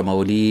केपी शर्मा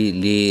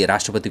ओलीले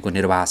राष्ट्रपतिको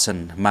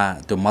निर्वाचनमा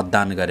त्यो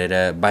मतदान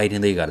गरेर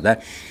बाहिरिँदै गर्दा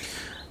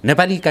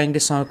नेपाली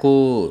काङ्ग्रेससँगको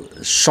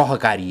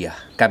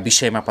सहकार्यका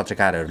विषयमा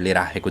पत्रकारहरूले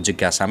राखेको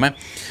जिज्ञासामा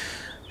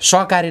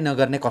सहकार्य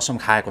नगर्ने कसम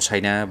खाएको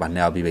छैन भन्ने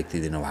अभिव्यक्ति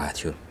दिनुभएको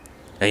थियो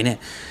होइन।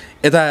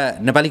 यता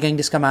नेपाली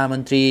काङ्ग्रेसका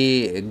महामन्त्री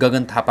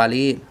गगन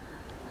थापाले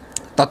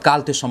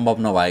तत्काल त्यो सम्भव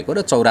नभएको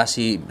र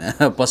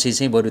 84 पछि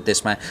चाहिँ बरु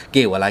त्यसमा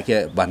के होला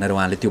के भनेर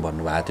उहाँले त्यो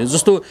भन्नुभएको थियो।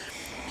 जस्तो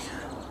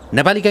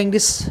नेपाली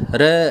काङ्ग्रेस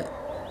र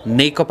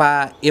नेकपा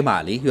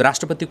एमाले यो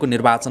राष्ट्रपतिको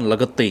निर्वाचन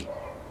लगत्तै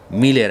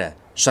मिलेर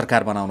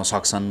सरकार बनाउन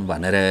सक्छन्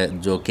भनेर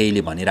जो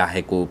केहीले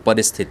भनिराखेको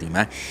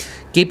परिस्थितिमा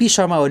केपी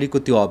शर्मा ओलीको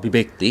त्यो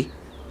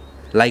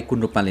अभिव्यक्तिलाई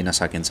कुन रूपमा लिन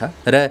सकिन्छ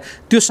र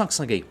त्यो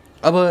सँगसँगै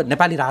अब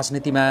नेपाली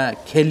राजनीतिमा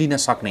खेलिन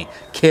सक्ने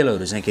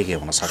खेलहरू चाहिँ के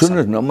हुन सक्छ?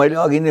 सुन्नुहोस् न, मैले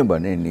अघि नै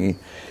भने नि,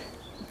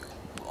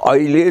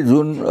 अहिले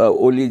जुन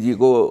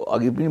ओलीजीको,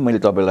 अघि पनि मैले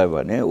तपाईँलाई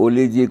भने,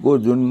 ओलीजीको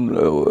जुन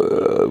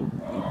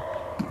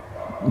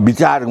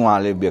विचार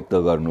उहाँले व्यक्त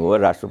गर्नुभयो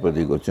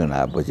राष्ट्रपतिको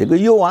चुनावपछिको,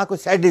 यो उहाँको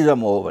स्याडिजम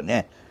हो भने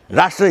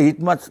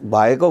राष्ट्रहितमा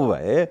भएको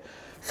भए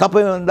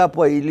सबैभन्दा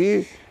पहिले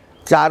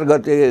 4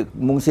 गते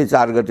मुङ्से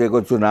 4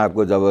 गतेको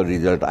चुनावको जब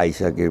रिजल्ट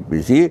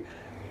आइसकेपछि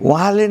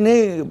उहाँले नै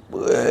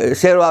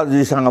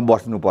शेरबहादुरजीसँग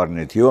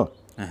बस्नुपर्ने थियो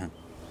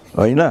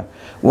होइन।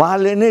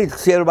 उहाँले नै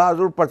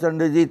शेरबहादुर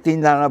प्रचण्डजी 3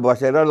 जना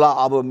बसेर ल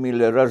अब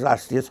मिलेर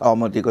राष्ट्रिय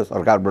सहमतिको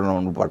सरकार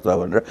बनाउनुपर्छ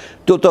भनेर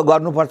त्यो त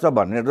गर्नुपर्छ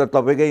भनेर त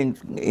तपाईँकै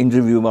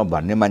इन्टरभ्यूमा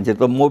भन्ने मान्छे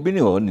त म पनि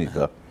हो नि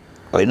त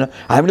होइन।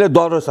 हामीलाई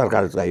दह्रो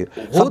सरकार चाहियो।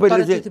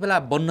 सबैले चाहिँ यति बेला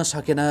बन्न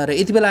सकेन र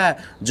यति बेला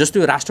जस्तो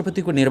यो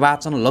राष्ट्रपतिको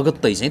निर्वाचन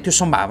लगत्तै चाहिँ त्यो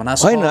सम्भावना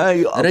छ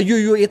र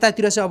यो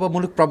यतातिर चाहिँ अब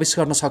मुलुक प्रवेश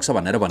गर्न सक्छ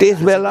भनेर भन्नु। त्यस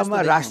बेलामा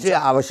राष्ट्रिय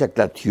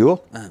आवश्यकता थियो,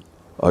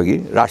 अघि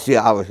राष्ट्रिय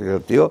आवश्यकता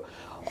थियो।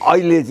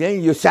 अहिले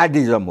चाहिँ यो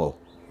स्याडिजम हो,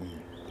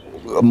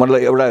 मतलब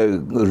एउटा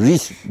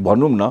रिस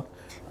भनौँ न,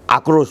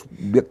 आक्रोश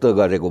व्यक्त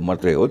गरेको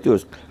मात्रै हो त्यो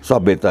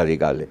सभ्य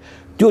तरिकाले।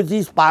 त्यो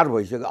चिज पार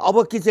भइसक्यो। अब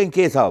के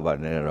छ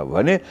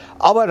भने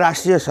अब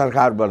राष्ट्रिय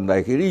सरकार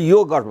बन्दाखेरि यो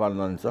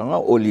गठबन्धनसँग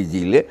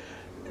ओलीजीले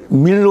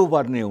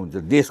मिल्नुपर्ने हुन्छ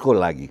देशको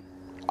लागि,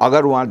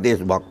 अगर उहाँ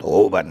देशभक्त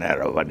हो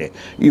भने।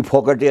 यी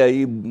फोकटिया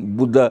यी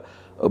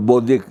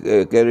बौद्धिक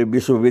के अरे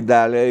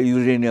विश्वविद्यालय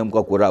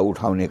युरेनियमको कुरा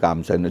उठाउने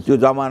काम छैन, त्यो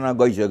जमाना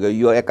गइसक्यो।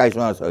 यो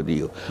 21वाँ सदी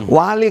हो।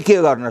 उहाँले के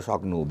गर्न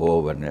सक्नु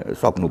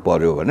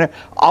पर्यो भने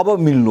अब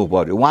मिल्नु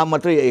पर्यो। उहाँ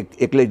मात्रै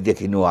एक्लै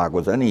देखिनु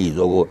भएको छ नि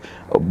हिजोको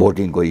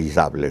भोटिङको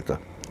हिसाबले त,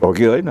 हो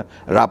कि होइन?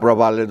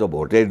 राप्रपाले त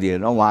भोटै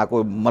दिएन,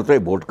 उहाँको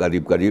मात्रै भोट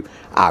करिब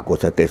आएको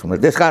छ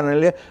त्यसमा। त्यस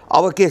कारणले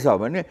अब के छ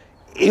भने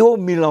यो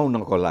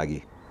मिलाउनको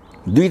लागि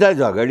दुईटा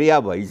झगडिया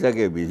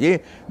भइसकेपछि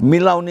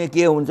मिलाउने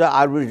के हुन्छ,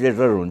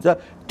 आर्बिट्रेटर हुन्छ।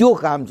 त्यो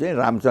काम चाहिँ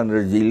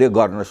रामचन्द्रजीले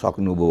गर्न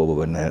सक्नुभयो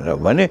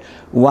भने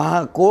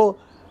उहाँको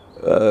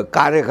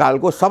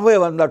कार्यकालको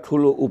सबैभन्दा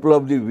ठुलो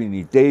उपलब्धि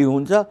पनि त्यही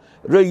हुन्छ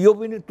र यो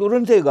पनि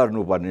तुरुन्तै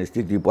गर्नुपर्ने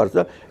स्थिति पर्छ।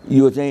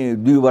 यो चाहिँ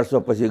 2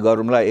 वर्षपछि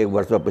गरौँला, 1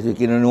 वर्षपछि,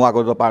 किनभने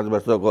उहाँको त 5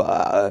 वर्षको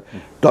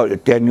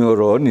टेन्योर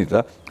हो नि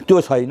त,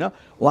 त्यो छैन।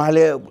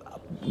 उहाँले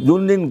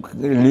जुन दिन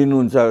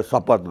लिनुहुन्छ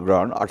शपथ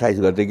ग्रहण 28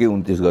 गते कि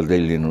 29 गते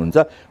लिनुहुन्छ,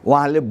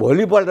 उहाँले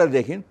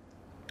भोलिपल्टदेखि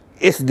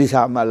यस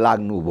दिशामा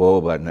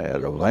लाग्नुभयो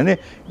भने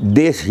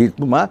देश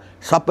हितमा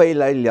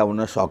सबैलाई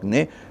ल्याउन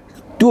सक्ने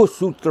त्यो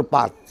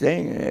सूत्रपात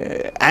चाहिँ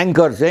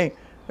एङ्कर चाहिँ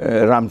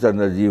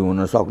रामचन्द्रजी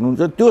हुन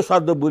सक्नुहुन्छ। त्यो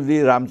सद्बुद्धि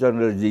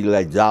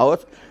रामचन्द्रजीलाई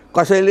जाओस्।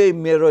 कसैले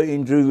मेरो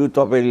इन्टरभ्यू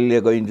तपाईँले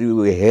लिएको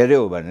इन्टरभ्यू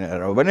हेऱ्यो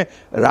भने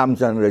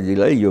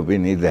रामचन्द्रजीलाई यो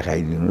पनि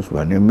देखाइदिनुहोस्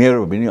भन्ने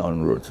मेरो पनि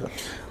अनुरोध छ।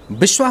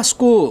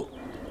 विश्वासको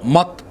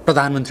मत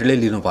प्रधानमन्त्रीले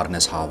लिनुपर्ने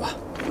छ। अब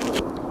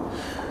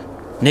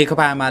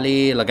नेकपा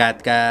एमाले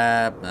लगायतका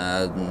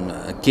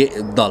के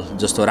दल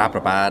जस्तो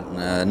राप्रपा,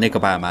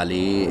 नेकपा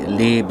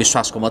एमाले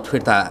विश्वासको मत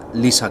फिर्ता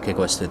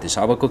लिइसकेको स्थिति छ।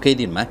 अबको केही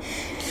दिनमा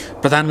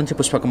प्रधानमन्त्री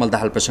पुष्पकमल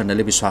दाहाल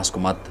प्रचण्डले विश्वासको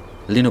मत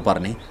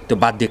लिनुपर्ने त्यो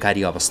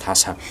बाध्यकारी अवस्था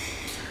छ।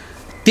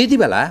 त्यति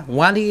बेला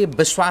उहाँले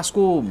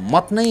विश्वासको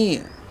मत नै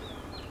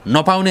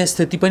नपाउने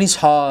स्थिति पनि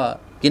छ,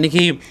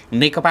 किनकि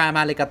नेकपा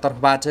एमालेका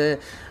तर्फबाट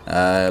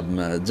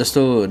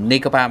जस्तो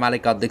नेकपा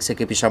एमालेका अध्यक्ष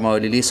केपी शर्मा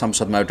ओलीले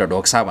संसदमा एउटा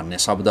ढोक्सा भन्ने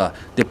शब्द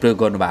त्यो प्रयोग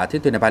गर्नुभएको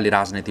थियो। त्यो नेपाली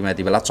राजनीतिमा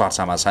यति बेला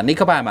चर्चामा छ।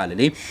 नेकपा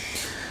एमाले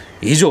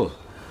हिजो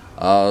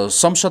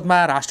संसदमा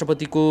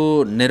राष्ट्रपतिको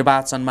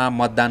निर्वाचनमा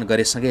मतदान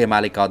गरेसँगै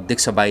एमालेका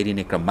अध्यक्ष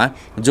बाहिरिने क्रममा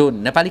जो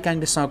नेपाली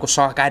काङ्ग्रेससँगको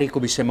सहकारीको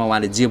विषयमा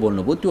उहाँले जे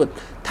बोल्नुभयो त्यो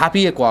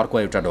थापिएको अर्को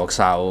एउटा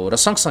ढोक्सा हो। र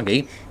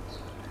सँगसँगै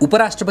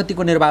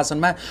उपराष्ट्रपतिको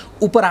निर्वाचनमा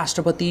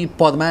उपराष्ट्रपति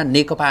पदमा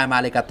नेकपा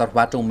एमालेका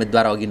तर्फबाट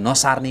उम्मेदवार अघि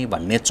नसार्ने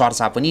भन्ने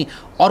चर्चा पनि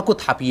अर्को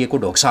थापिएको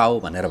ढोक्सा हो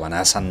भनेर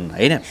भनेका छन्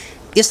होइन।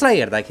 यसलाई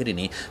हेर्दाखेरि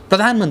नि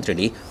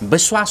प्रधानमन्त्रीले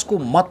विश्वासको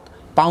मत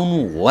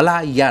पाउनु होला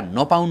या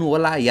नपाउनु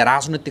होला, या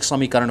राजनीतिक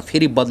समीकरण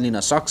फेरि बदलिन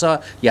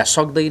सक्छ या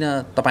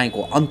सक्दैन,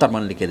 तपाईँको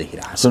अन्तर्मनले के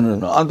देखिरहेको छ? सुन्नु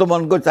न,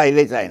 अन्तर्मनको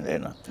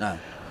चाहिँदैन।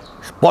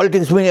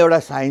 पोलिटिक्स पनि एउटा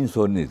साइन्स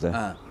हो नि त,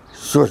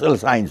 सोसल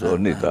साइन्स हो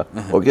नि त,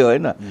 हो कि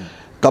होइन?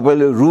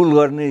 तपाईँले रुल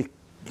गर्ने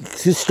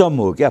सिस्टम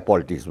हो क्या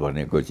पोलिटिक्स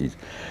भनेको चिज।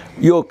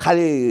 यो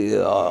खालि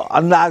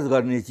अन्दाज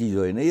गर्ने चिज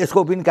होइन,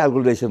 यसको पनि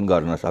क्यालकुलेसन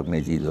गर्न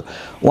सक्ने चिज हो।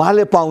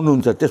 उहाँले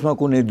पाउनुहुन्छ, त्यसमा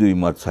कुनै दुई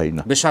मत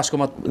छैन। विश्वासको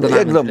मत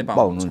एकदम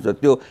पाउनुहुन्छ।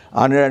 त्यो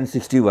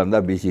 160 भन्दा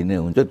बेसी नै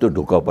हुन्छ। त्यो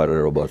ढुक्क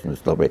परेर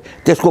बस्नुहोस् तपाईँ,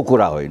 त्यसको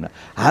कुरा होइन।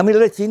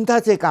 हामीलाई चिन्ता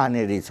चाहिँ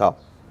कहाँनिर छ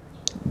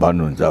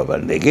भन्नुहुन्छ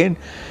भनेदेखि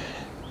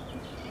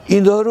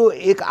यिनीहरू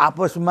एक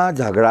आपसमा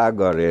झगडा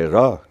गरेर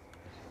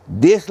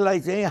देशलाई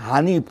चाहिँ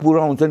हानि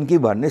पुर्याउँछन् कि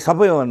भन्ने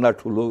सबैभन्दा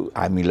ठुलो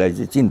हामीलाई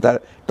चाहिँ चिन्ता,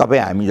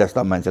 तपाईँ हामी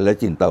जस्ता मान्छेलाई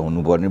चिन्ता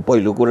हुनुपर्ने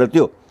पहिलो कुरा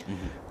त्यो।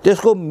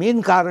 त्यसको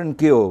मेन कारण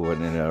के हो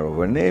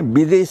भने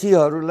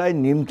विदेशीहरूलाई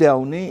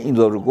निम्त्याउने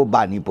यिनीहरूको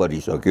बानी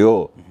परिसक्यो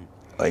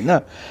होइन।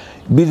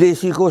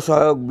 विदेशीको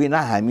सहयोग बिना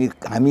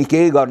हामी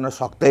केही गर्न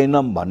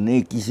सक्दैनौँ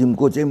भन्ने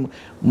किसिमको चाहिँ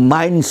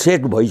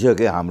माइन्डसेट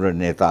भइसक्यो हाम्रो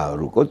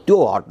नेताहरूको। त्यो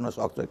हट्न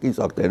सक्छ कि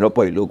सक्दैन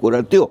पहिलो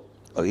कुरा त्यो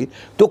है।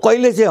 त्यो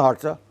कहिले चाहिँ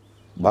हट्छ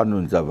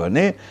भन्नुहुन्छ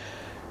भने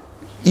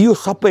यो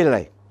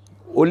सबैलाई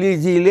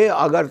ओलीजीले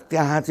अगर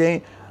त्यहाँ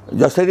चाहिँ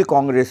जसरी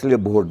कङ्ग्रेसले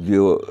भोट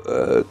दियो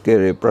के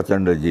अरे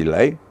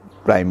प्रचण्डजीलाई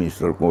प्राइम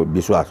मिनिस्टरको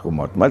विश्वासको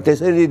मतमा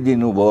त्यसरी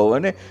दिनुभयो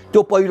भने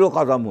त्यो पहिलो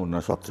कदम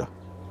हुनसक्छ।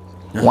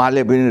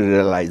 उहाँले पनि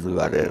रियलाइज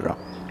गरेर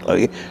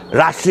है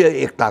राष्ट्रिय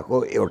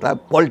एकताको एउटा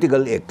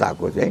पोलिटिकल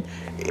एकताको चाहिँ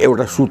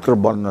एउटा सूत्र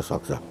बन्न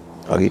सक्छ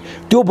अघि।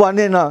 त्यो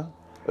बनेन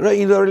र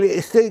यिनीहरूले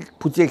यस्तै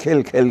फुचे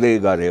खेल खेल्दै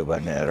गऱ्यो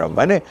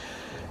भने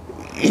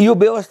यो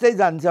व्यवस्थै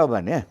जान्छ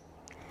भने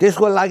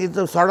त्यसको लागि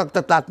त सडक त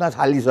तात्न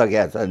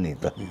थालिसकेको छ नि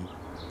त।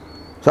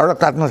 सडक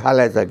तात्न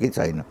थालेको छ कि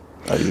छैन?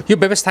 यो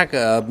व्यवस्था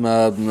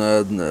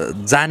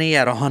जाने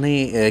या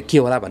रहने के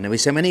होला भन्ने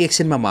विषयमा नि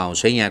एकछिनमा म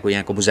आउँछु है।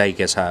 यहाँको बुझाइ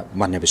के छ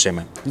भन्ने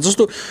विषयमा।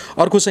 जस्तो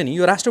अर्को चाहिँ नि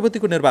यो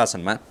राष्ट्रपतिको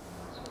निर्वाचनमा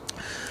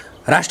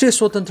राष्ट्रिय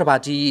स्वतन्त्र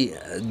पार्टी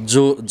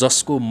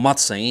जसको मत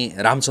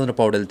चाहिँ रामचन्द्र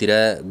पौडेलतिर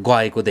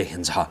गएको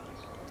देखिन्छ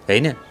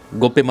होइन।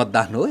 गोप्य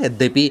मतदान हो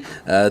यद्यपि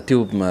त्यो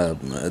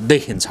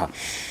देखिन्छ।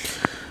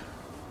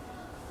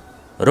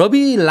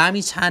 रवि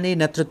लामिछाने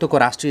नेतृत्वको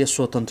राष्ट्रिय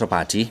स्वतन्त्र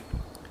पार्टी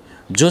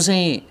जो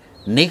चाहिँ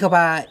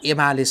नेकपा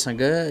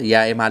एमालेसँग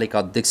या एमालेका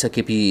अध्यक्ष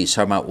केपी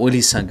शर्मा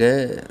ओलीसँग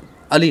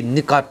अलि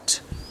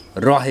निकट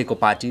रहेको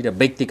पार्टी र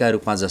व्यक्तिका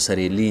रूपमा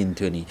जसरी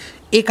लिइन्थ्यो नि,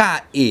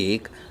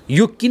 एकाएक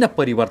यो किन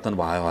परिवर्तन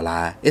भयो होला?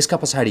 यसका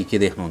पछाडि के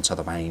देख्नुहुन्छ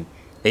तपाईँ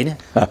होइन?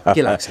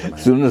 के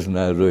लाग्छ? सुन्नुहोस्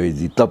न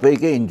रोहितजी,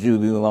 तपाईँकै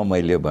इन्टरभ्यूमा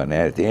मैले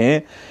भनेको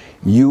थिएँ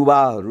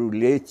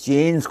युवाहरूले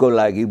चेन्जको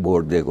लागि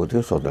भोट दिएको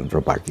थियो स्वतन्त्र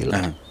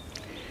पार्टीलाई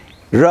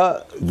र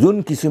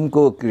जुन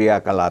किसिमको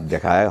क्रियाकलाप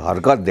देखाए,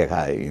 हरकत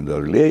देखाए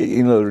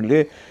यिनीहरूले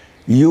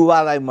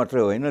युवालाई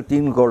मात्रै होइन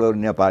 3 करोड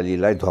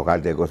नेपालीलाई धोका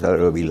दिएको छ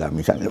रवि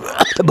लामिछाने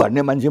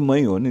भन्ने मान्छे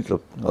मै हो नि त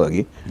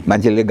अघि।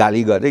 मान्छेले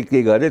गाली गरे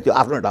के गरे त्यो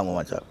आफ्नो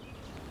ठाउँमा छ।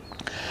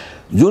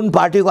 जुन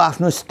पार्टीको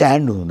आफ्नो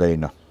स्ट्यान्ड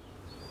हुँदैन,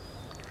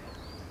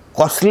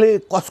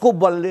 कसको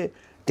बलले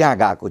त्यहाँ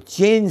गएको,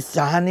 चेन्ज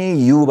चाहने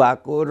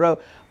युवाको र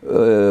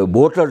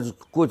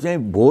भोटर्सको चाहिँ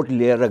भोट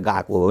लिएर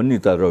गएको हो नि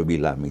त रवि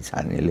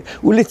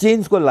लामिछानेले। उसले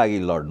चेन्जको लागि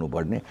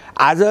लड्नुपर्ने।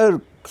 आज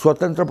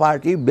स्वतन्त्र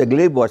पार्टी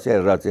बेग्लै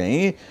बसेर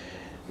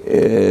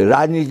चाहिँ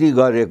राजनीति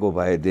गरेको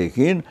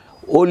भएदेखि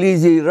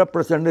ओलीजी र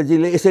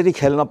प्रचण्डजीले यसरी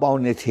खेल्न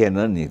पाउने थिएन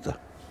नि त।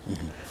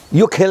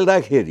 यो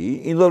खेल्दाखेरि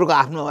यिनीहरूको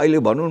आफ्नो अहिले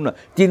भनौँ न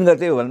 3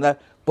 गते भन्दा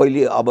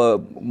पहिले अब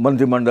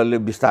मन्त्रीमण्डलले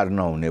विस्तार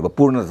नहुने भयो,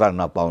 पूर्णता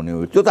नपाउने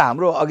हो, त्यो त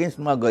हाम्रो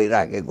अगेन्स्टमा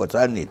गइराखेको छ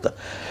नि त।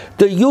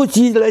 त यो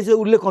चिजलाई चाहिँ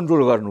उसले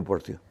कन्ट्रोल गर्नु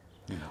पर्थ्यो।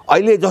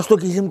 अहिले जस्तो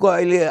किसिमको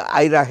अहिले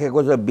आइराखेको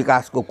छ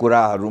विकासको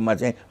कुराहरूमा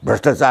चाहिँ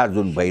भ्रष्टाचार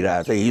जुन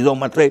भइरहेछ, हिजो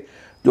मात्रै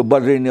त्यो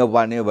बद्रिने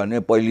भने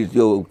पहिले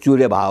त्यो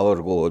चुरे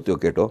भावरको हो त्यो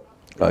केटो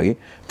अघि,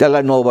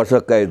 त्यसलाई 9 वर्ष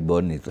कैद भयो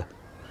नि त,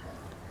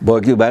 भयो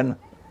कि भएन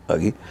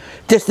अघि।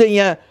 त्यस्तै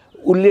यहाँ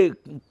उसले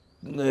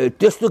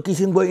त्यस्तो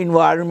किसिमको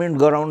इन्भाइरोमेन्ट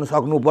गराउन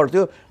सक्नु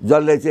पर्थ्यो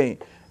जसले चाहिँ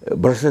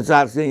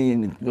भ्रष्टाचार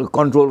चाहिँ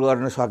कन्ट्रोल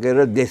गर्न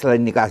सकेर देशलाई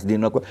निकास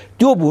दिनको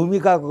त्यो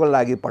भूमिकाको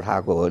लागि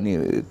पठाएको हो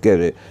नि के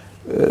अरे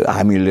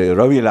हामीले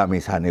रवि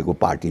लामिछानेको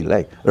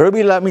पार्टीलाई।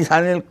 रवि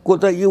लामिछानेको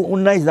त यो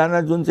 19 जना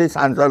जुन चाहिँ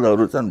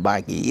सांसदहरू छन्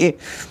बाँकी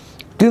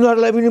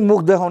तिनीहरूलाई पनि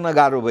मुख देखाउन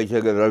गाह्रो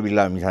भइसक्यो रवि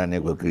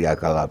लामिछानेको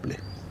क्रियाकलापले।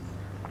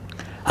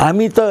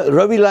 हामी त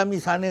रवि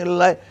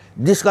लामिछानेलाई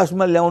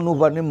डिस्कसमा ल्याउनु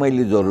पर्ने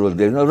मैले जरुरत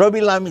देख्छु।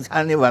 रवि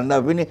लामिछाने भन्दा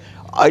पनि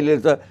अहिले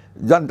त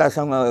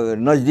जनतासँग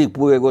नजिक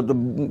पुगेको त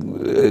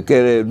के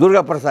अरे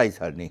दुर्गा प्रसाद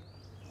छ नि।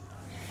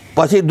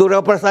 पछि दुर्गा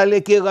प्रसादले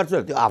के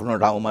गर्छ त्यो आफ्नो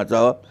ठाउँमा छ।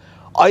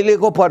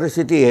 अहिलेको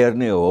परिस्थिति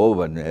हेर्ने हो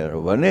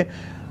भने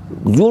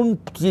जुन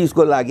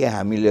चिजको लागि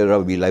हामीले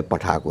रविलाई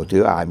पठाएको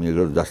थियो,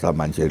 हामीहरू जस्ता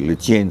मान्छेहरूले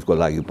चेन्जको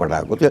लागि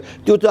पठाएको थियो,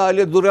 त्यो त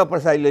अहिले दुर्गा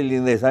प्रसादले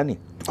लिँदैछ नि।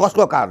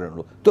 कसको कारण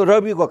हो? त्यो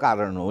रविको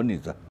कारण हो नि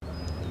त।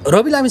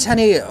 रवि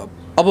लामिछाने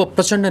अब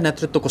प्रचण्ड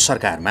नेतृत्वको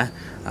सरकारमा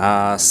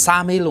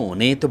सामेल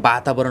हुने त्यो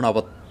वातावरण अब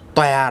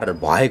तयार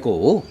भएको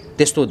हो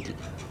त्यस्तो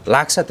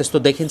लाग्छ, त्यस्तो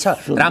देखिन्छ?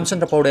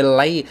 रामचन्द्र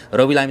पौडेललाई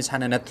रवि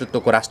लामिछाने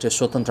नेतृत्वको राष्ट्रिय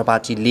स्वतन्त्र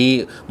पार्टीले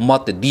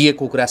मत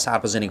दिएको कुरा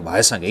सार्वजनिक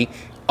भएसँगै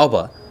अब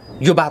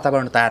यो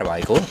वातावरण तयार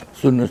भएको हो?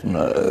 सुन्नुहोस् न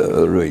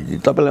रोहितजी,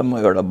 तपाईँलाई म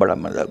एउटा बडा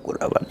मजाको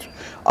कुरा भन्छु।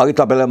 अघि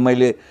तपाईँलाई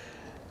मैले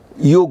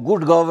यो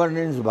गुड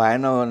गभर्नेन्स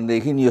भएन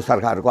भनेदेखि यो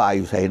सरकारको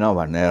आयु छैन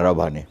भनेर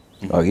भने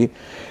अघि।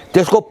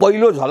 त्यसको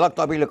पहिलो झलक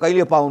तपाईँले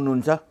कहिले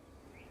पाउनुहुन्छ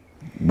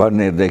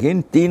भनेदेखि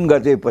 3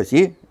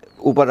 गतेपछि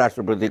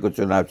उपराष्ट्रपतिको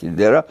चुनाव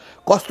जितेर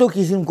कस्तो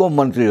किसिमको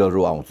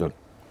मन्त्रीहरू आउँछन्।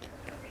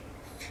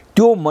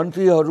 त्यो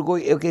मन्त्रीहरूको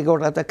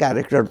एकवटा त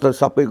क्यारेक्टर त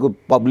सबैको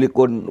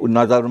पब्लिकको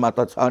नजरमा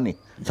त छ नि,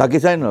 छ कि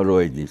छैन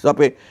रोहितजी?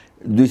 सबै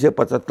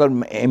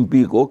 275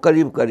 MP को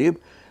करिब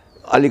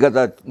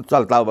अलिकता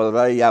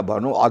चल्ताबल्दा या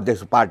भनौँ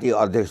पार्टी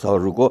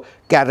अध्यक्षहरूको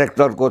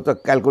क्यारेक्टरको त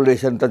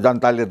क्याल्कुलेसन त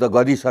जनताले त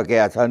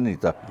गरिसकेका छ नि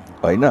त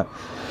होइन।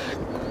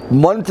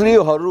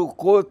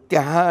 मन्त्रीहरूको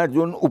त्यहाँ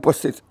जुन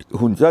उपस्थित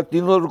हुन्छ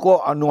तिनीहरूको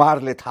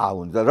अनुहारले थाहा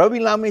हुन्छ। रवि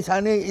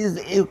लामिछाने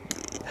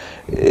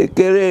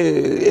के अरे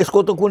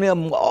यसको त कुनै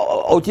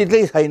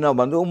औचित्यै छैन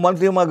भन्दा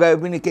मन्त्रीमा गए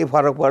पनि केही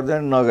फरक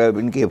पर्दैन, नगए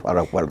पनि केही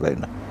फरक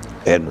पर्दैन।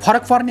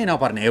 फरक पर्ने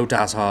नपर्ने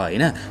एउटा छ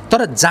होइन,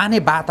 तर जाने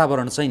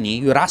वातावरण चाहिँ नि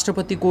यो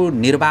राष्ट्रपतिको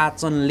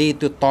निर्वाचनले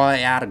त्यो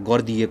तयार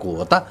गरिदिएको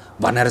हो त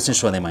भनेर चाहिँ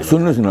सोधेँ मैले।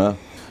 सुन्नुहोस् न,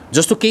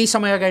 जस्तो केही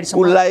समय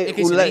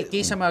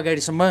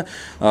अगाडिसम्म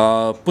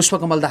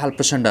पुष्पकमल दाहाल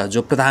प्रचण्ड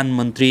जो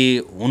प्रधानमन्त्री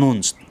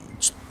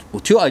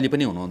थियो अहिले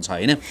पनि हुनुहुन्छ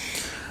होइन,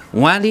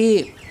 उहाँले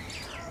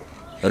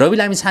रवि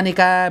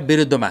लामिछानेका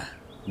विरुद्धमा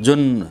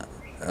जुन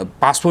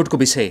पासपोर्टको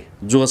विषय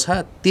जो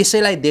छ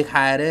त्यसैलाई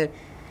देखाएर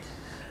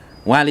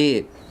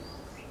उहाँले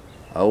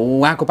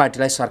उहाँको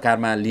पार्टीलाई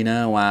सरकारमा लिन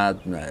उहाँ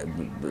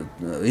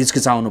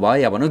हिचकिचाउनु भयो,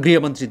 या भनौँ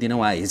गृहमन्त्री दिन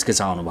उहाँ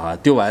हिचकिचाउनु भयो,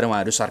 त्यो भएर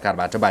उहाँहरू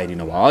सरकारबाट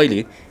बाहिरिनु भयो।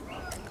 अहिले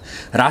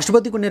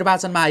राष्ट्रपतिको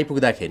निर्वाचनमा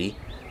आइपुग्दाखेरि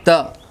त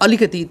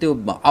अलिकति त्यो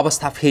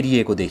अवस्था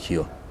फेरिएको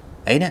देखियो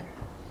होइन।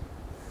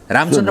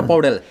 रामचन्द्र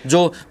पौडेल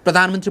जो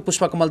प्रधानमन्त्री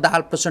पुष्पकमल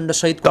दाहाल प्रचण्ड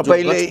सहितको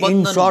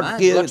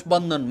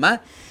गठबन्धनमा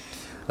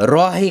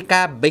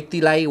रहेका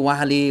व्यक्तिलाई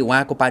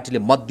उहाँको पार्टीले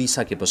मत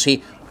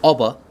दिइसकेपछि अब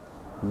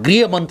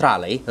गृह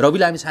मन्त्रालय रवि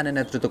लामिछाने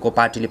नेतृत्वको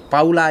पार्टीले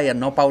पाउला या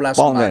नपाउला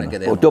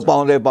त्यो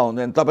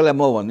पाउँदैन। तपाईँलाई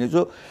म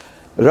भनिदिन्छु,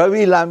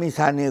 रवि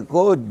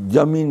लामिछानेको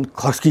जमिन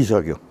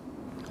खस्किसक्यो।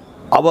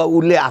 अब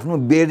उसले आफ्नो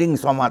बेरिङ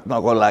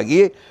समात्नको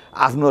लागि,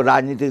 आफ्नो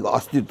राजनीतिक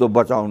अस्तित्व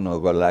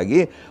बचाउनको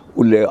लागि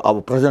उसले अब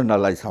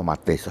प्रचण्डलाई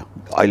समात्दैछ।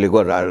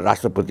 अहिलेको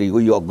राष्ट्रपतिको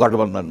यो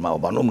गठबन्धनमा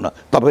भनौँ न,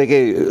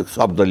 तपाईँकै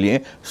शब्द लिए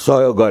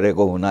सहयोग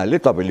गरेको हुनाले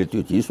तपाईँले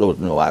त्यो चिज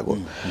सोच्नु भएको,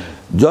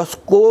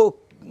 जसको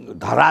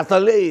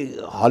धरातलै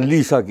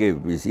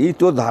हल्लिसकेपछि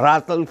त्यो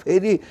धरातल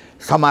फेरि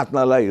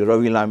समात्नलाई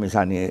रवि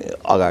लामिछाने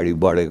अगाडि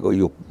बढेको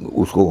यो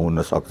उसको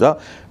हुनसक्छ,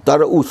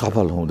 तर ऊ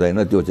सफल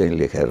हुँदैन। त्यो चाहिँ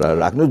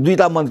लेखेर राख्नु।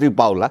 दुईवटा मन्त्री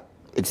पाउला,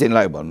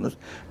 एकछिनलाई भन्नुहोस्,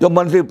 त्यो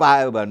मन्त्री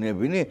पायो भने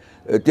पनि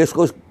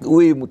त्यसको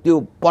त्यो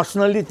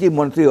पर्सनली ती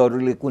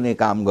मन्त्रीहरूले कुनै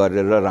काम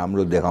गरेर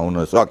राम्रो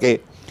देखाउन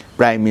सके।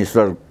 प्राइम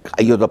मिनिस्टर,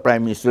 यो त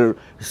प्राइम मिनिस्टर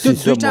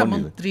दुईटा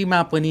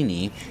मन्त्रीमा पनि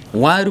नि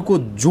उहाँहरूको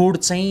जोड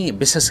चाहिँ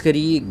विशेष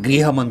गरी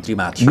गृह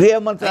मन्त्रीमा थियो। गृह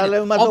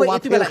मन्त्रालयमा त उहाँ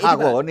फेरि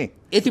खाएको हो नि।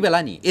 यति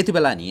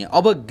बेला नि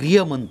अब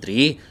गृहमन्त्री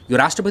यो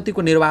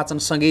राष्ट्रपतिको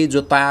निर्वाचनसँगै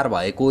जो तयार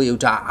भएको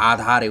एउटा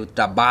आधार,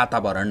 एउटा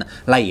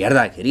वातावरणलाई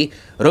हेर्दाखेरि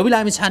रवि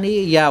लामिछाने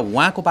या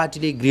उहाँको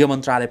पार्टीले गृह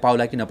मन्त्रालय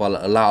पाउला कि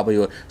नपाउला, अब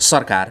यो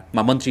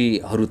सरकारमा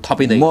मन्त्रीहरू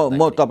थपिँदै।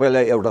 म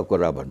तपाईँलाई एउटा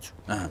कुरा भन्छु,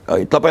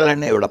 तपाईँलाई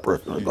नै एउटा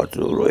प्रश्न गर्छु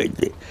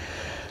रोहितजी।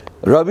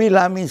 रवि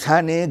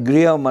लामिछाने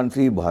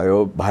गृहमन्त्री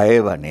भए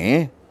भने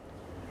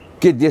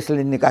के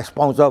देशले निकास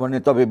पाउँछ भने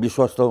तपाईँ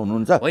विश्वस्त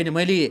हुनुहुन्छ? होइन,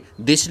 मैले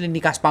देशले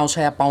निकास पाउँछ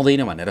या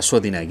पाउँदैन भनेर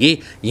सोधिनँ कि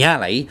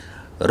यहाँलाई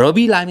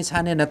रवि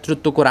लामिछाने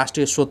नेतृत्वको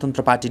राष्ट्रिय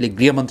स्वतन्त्र पार्टीले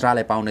गृह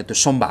मन्त्रालय पाउने त्यो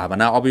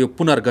सम्भावना अब यो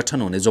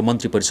पुनर्गठन हुने जो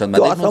मन्त्री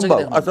परिषदमा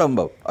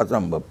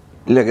असम्भव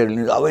लेखेर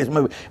लिन्छ। अब यसमा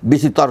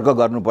बेसी तर्क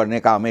गर्नुपर्ने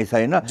कामै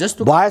छैन।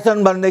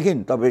 भएछन् भनेदेखि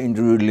तपाईँ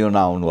इन्टरभ्यू लिन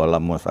आउनु होला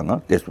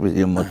मसँग,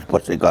 त्यसपछि म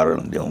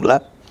स्पष्टीकरण दिउँला।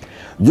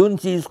 जुन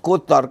चिजको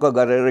तर्क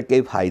गरेर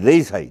केही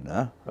फाइदै छैन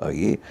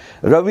अघि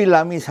रवि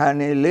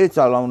लामिछानेले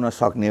चलाउन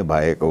सक्ने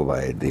भएको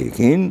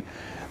भएदेखि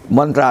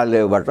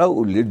मन्त्रालयबाट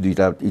उसले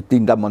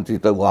तीनटा मन्त्री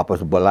त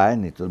वापस बोलाए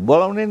नि, त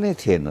बोलाउने नै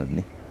थिएन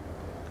नि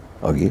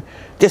अघि।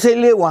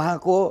 त्यसैले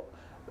उहाँको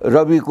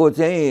रविको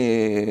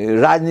चाहिँ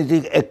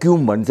राजनीतिक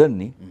एक्युम भन्छन्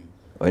नि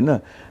होइन,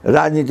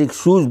 राजनीतिक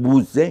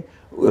सुझबुझ चाहिँ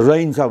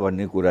रहन्छ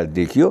भन्ने कुरा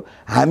देखियो।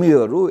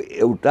 हामीहरू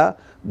एउटा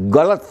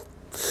गलत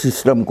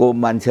सिस्टमको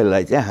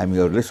मान्छेलाई चाहिँ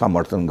हामीहरूले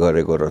समर्थन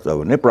गरेको रहेछ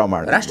भन्ने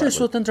प्रमाण। राष्ट्रिय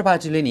स्वतन्त्र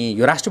पार्टीले नि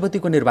यो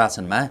राष्ट्रपतिको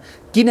निर्वाचनमा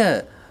किन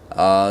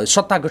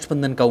सत्ता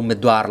गठबन्धनका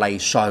उम्मेदवारलाई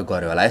सहयोग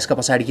गर्यो होला? यसका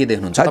पछाडि के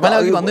देख्नुहुन्छ? तपाईँले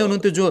अघि भन्दै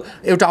हुनुहुन्थ्यो जो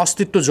एउटा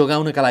अस्तित्व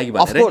जोगाउनका लागि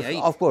भनेर है,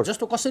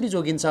 जस्तो कसरी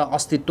जोगिन्छ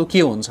अस्तित्व, के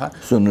हुन्छ?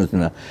 सुन्नुहोस्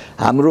न,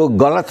 हाम्रो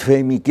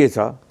गलतफहमी के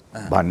छ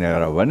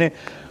भनेर भने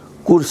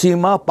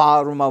कुर्सीमा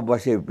पावरमा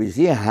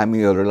बसेपछि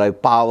हामीहरूलाई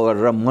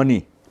पावर र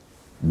मनी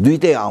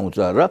दुइटै आउँछ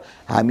र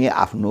हामी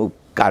आफ्नो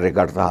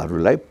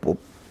कार्यकर्ताहरूलाई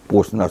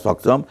पोस्न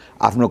सक्छौँ,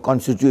 आफ्नो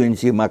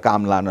कन्स्टिट्युएन्सीमा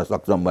काम लान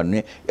सक्छौँ भन्ने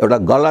एउटा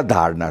गलत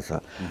धारणा छ।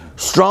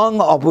 स्ट्रङ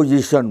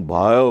अपोजिसन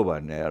भयो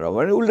भनेर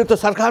भने उसले त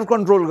सरकार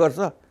कन्ट्रोल गर्छ,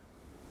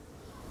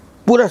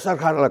 पुरा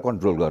सरकारलाई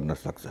कन्ट्रोल गर्न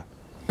सक्छ।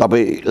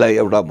 तपाईँलाई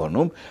एउटा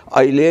भनौँ,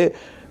 अहिले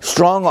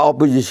स्ट्रङ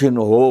अपोजिसन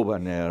हो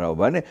भनेर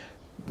भने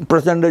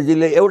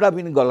प्रचण्डजीले एउटा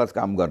पनि गलत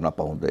काम गर्न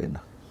पाउँदैन।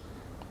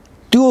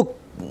 त्यो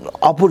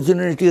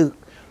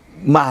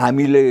अपर्च्युनिटीमा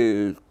हामीले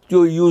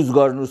त्यो युज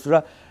गर्नुहोस्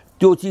र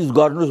त्यो चिज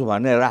गर्नुहोस्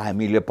भनेर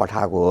हामीले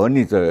पठाएको हो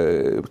नि त।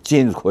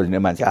 चेन्ज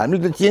खोज्ने मान्छे हामी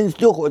त चेन्ज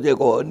त्यो खोजेको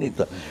हो नि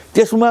त।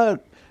 त्यसमा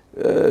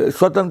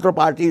स्वतन्त्र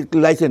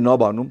पार्टीलाई चाहिँ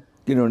नभनौँ,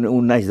 किनभने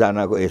 19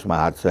 जनाको यसमा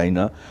हात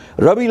छैन।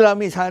 Rabi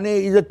Lamichhane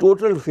is a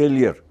total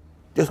failure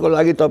त्यसको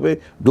लागि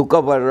तपाईँ ढुक्क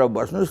परेर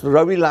बस्नुहोस्।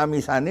 रवि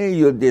लामिछाने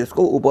यो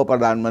देशको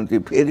उपप्रधानमन्त्री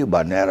फेरि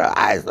भनेर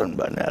आएछन्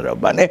भनेर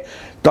भने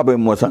तपाईँ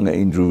मसँग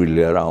इन्टरभ्यू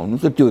लिएर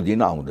आउनुहोस्, त्यो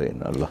दिन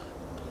आउँदैन। ल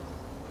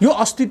यो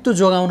अस्तित्व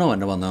जोगाउन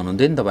भनेर भन्दै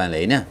हुनुहुन्थ्यो नि तपाईँले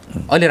होइन?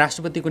 अहिले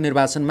राष्ट्रपतिको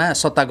निर्वाचनमा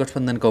सत्ता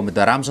गठबन्धनको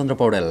उम्मेदवार रामचन्द्र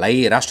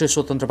पौडेललाई राष्ट्रिय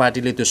स्वतन्त्र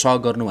पार्टीले त्यो सहयोग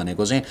गर्नु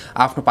भनेको चाहिँ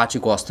आफ्नो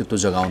पार्टीको अस्तित्व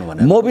जोगाउनु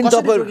भनेर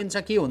जोगिन्छ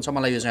के हुन्छ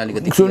मलाई यो चाहिँ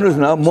अलिकति सुन्नुहोस्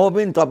न। म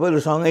पनि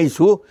तपाईँहरूसँगै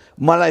छु,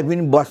 मलाई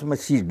पनि बसमा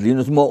सिट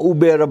लिनुहोस्, म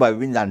उभिएर भए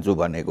पनि जान्छु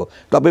भनेको।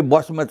 तपाईँ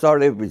बसमा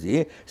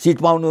चढेपछि सिट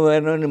पाउनु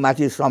भएन भने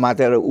माथि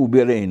समातेर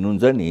उभिएर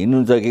हिँड्नुहुन्छ नि,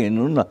 हिँड्नुहुन्छ कि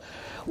हिँड्नु न।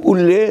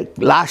 उसले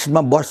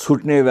लास्टमा बस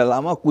छुट्ने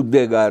बेलामा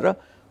कुद्दै गएर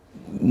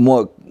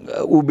म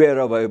उभिएर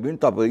भए पनि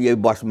तपाईँ यही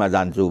बसमा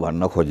जान्छु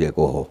भन्न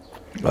खोजेको हो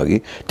अघि।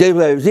 त्यही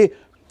भएपछि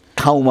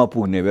ठाउँमा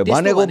पुग्ने भए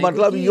भनेको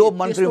मतलब यो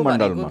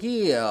मन्त्रीमण्डलमा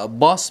कि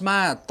बसमा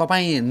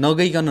तपाईँ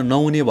नगइकन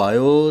नहुने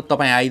भयो,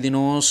 तपाईँ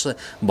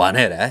आइदिनुहोस्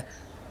भनेर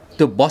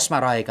त्यो बसमा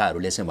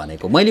रहेकाहरूले चाहिँ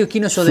भनेको। मैले यो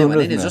किन सोधेँ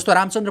भने नि जस्तो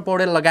रामचन्द्र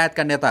पौडेल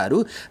लगायतका नेताहरू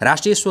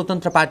राष्ट्रिय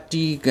स्वतन्त्र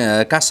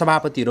पार्टीका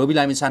सभापति रवि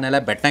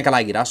लामिछानेलाई भेट्नका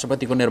लागि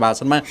राष्ट्रपतिको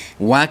निर्वाचनमा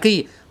उहाँकै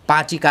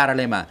पार्टी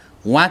कार्यालयमा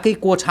उहाँकै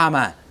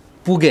कोठामा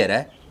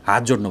पुगेर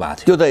हात जोड्नु भएको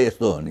थियो। त्यो त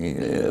यस्तो हो नि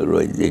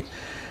रोहितजी,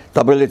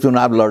 तपाईँले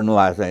चुनाव लड्नु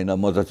भएको छैन,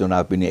 म त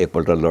चुनाव पनि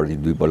एकपल्ट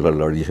दुईपल्ट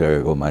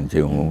लडिसकेको मान्छे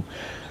हुँ।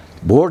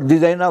 भोट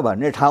दिँदैन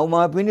भन्ने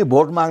ठाउँमा पनि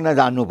भोट माग्न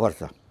जानुपर्छ,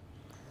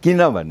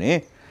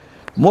 किनभने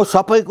म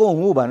सबैको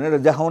हुँ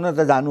भनेर देखाउन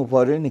त जानु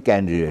पऱ्यो नि।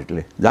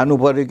 क्यान्डिडेटले जानु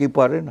पऱ्यो कि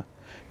परेन?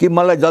 कि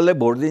मलाई जसले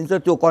भोट दिन्छ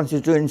त्यो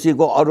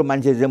कन्स्टिट्युएन्सीको अरू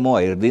मान्छे चाहिँ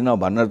म हेर्दिनँ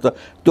भनेर त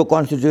त्यो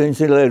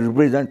कन्स्टिट्युएन्सीलाई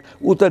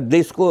रिप्रेजेन्ट ऊ त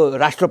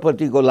देशको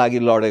राष्ट्रपतिको लागि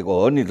लडेको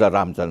हो नि त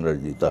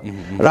रामचन्द्रजी त।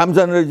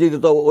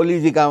 रामचन्द्रजी त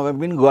ओलीजी कहाँ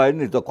पनि गयो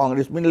नि त,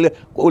 काङ्ग्रेस पनि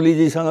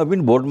ओलीजीसँग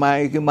पनि भोट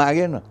मागे कि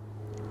मागेन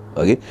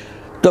अघि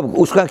त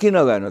उसका किन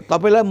गएन?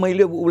 तपाईँलाई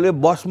मैले उसले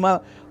बसमा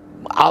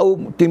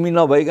आऊ तिमी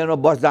नभइकन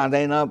बस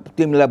जाँदैन,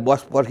 तिमीलाई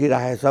बस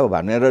पर्खिरहेछ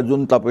भनेर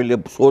जुन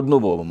तपाईँले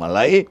सोध्नुभयो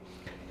मलाई,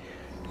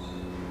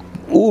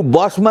 ऊ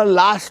बसमा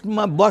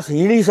लास्टमा बस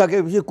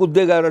हिँडिसकेपछि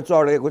कुद्दै गएर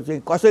चढेको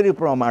चाहिँ कसरी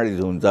प्रमाणित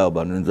हुन्छ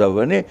भन्नुहुन्छ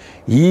भने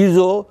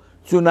हिजो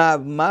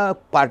चुनावमा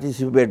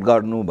पार्टिसिपेट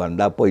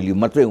गर्नुभन्दा पहिले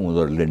मात्रै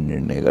उनीहरूले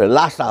निर्णय गरे,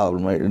 लास्ट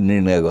आवरमा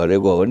निर्णय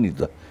गरेको हो नि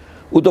त।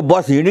 ऊ त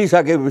बस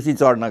हिँडिसकेपछि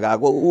चढ्न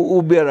गएको, ऊ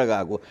उभिएर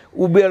गएको,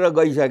 उभिएर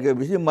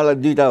गइसकेपछि मलाई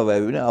दुईवटा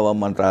भयो भने अब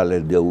मन्त्रालय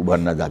देऊ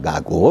भन्न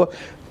गएको हो।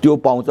 त्यो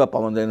पाउँछ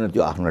पाउँदैन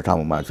त्यो आफ्नो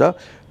ठाउँमा छ।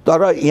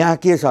 तर यहाँ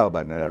के छ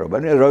भनेर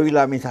भने रवि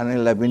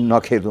लामिछानेलाई पनि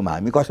नखेदौँ,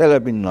 हामी कसैलाई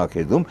पनि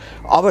नखेदौँ।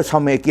 अब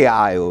समय के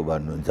आयो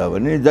भन्नुहुन्छ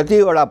भने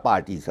जतिवटा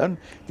पार्टी छन्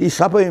ती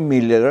सबै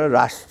मिलेर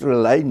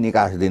राष्ट्रलाई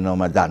निकास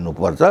दिनमा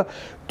जानुपर्छ।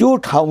 त्यो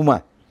ठाउँमा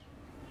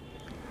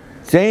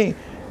चाहिँ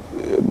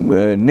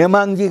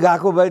नेमाङजी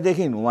गएको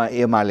भएदेखि उहाँ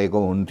एमालेको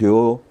हुन्थ्यो,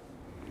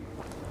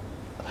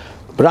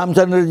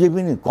 रामचन्द्रजी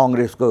पनि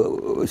कङ्ग्रेसको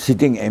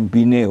सिटिङ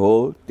एमपी नै हो,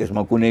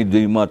 त्यसमा कुनै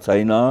दुई मत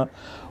छैन।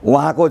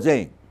 उहाँको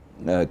चाहिँ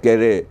के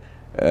अरे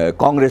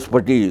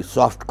कङ्ग्रेसपट्टि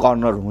सफ्ट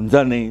कर्नर हुन्छ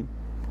नै,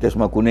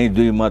 त्यसमा कुनै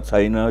दुई मत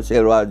छैन।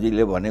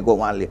 शेरबहादुरजीले भनेको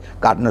उहाँले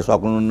काट्न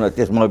सक्नुहुन्न,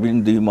 त्यसमा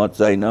पनि दुई मत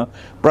छैन।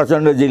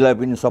 प्रचण्डजीलाई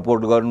पनि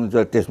सपोर्ट गर्नुहुन्छ,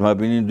 त्यसमा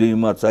पनि दुई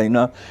मत छैन।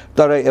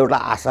 तर एउटा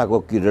आशाको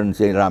किरण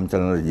चाहिँ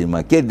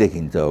रामचन्द्रजीमा के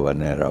देखिन्छ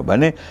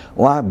भने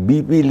उहाँ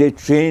बिपीले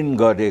ट्रेन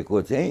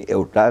गरेको चाहिँ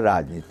एउटा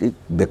राजनीतिक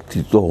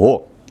व्यक्तित्व हो।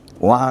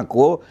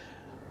 उहाँको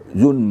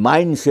जुन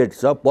माइन्डसेट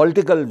छ,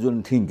 पोलिटिकल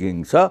जुन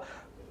थिङ्किङ छ,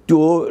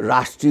 त्यो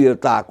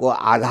राष्ट्रियताको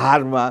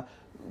आधारमा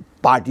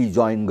पार्टी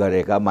जोइन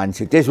गरेका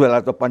मान्छे। त्यस बेला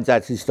त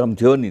पञ्चायत सिस्टम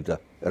थियो नि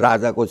त,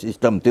 राजाको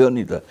सिस्टम थियो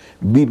नि त।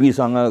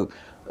 बिपीसँग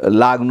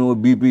लाग्नु,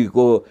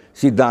 बिपीको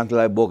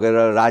सिद्धान्तलाई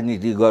बोकेर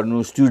राजनीति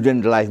गर्नु,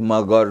 स्टुडेन्ट लाइफमा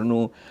गर्नु,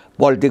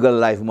 पोलिटिकल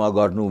लाइफमा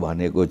गर्नु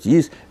भनेको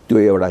चिज त्यो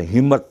एउटा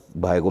हिम्मत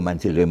भएको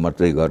मान्छेले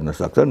मात्रै गर्न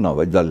सक्छ,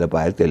 नभए जसले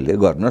पाए त्यसले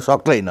गर्न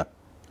सक्दैन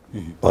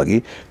अघि।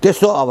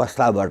 त्यस्तो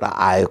अवस्थाबाट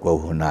आएको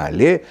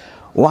हुनाले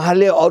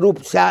उहाँले अरू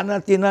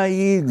सानातिना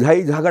यी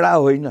झै झगडा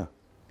होइन,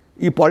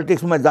 यी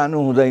पोलिटिक्समा जानु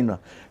हुँदैन।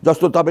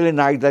 जस्तो तपाईँले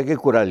नागरिकताकै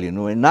कुरा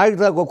लिनु,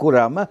 नागरिकताको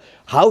कुरामा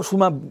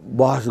हाउसमा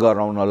बहस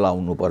गराउन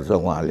लाउनुपर्छ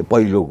उहाँले,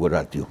 पहिलो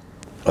कुरा त्यो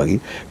अघि।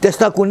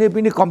 त्यस्ता कुनै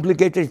पनि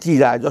कम्प्लिकेटेड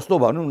चिज आयो, जस्तो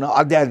भनौँ न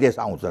अध्यादेश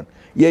आउँछन्,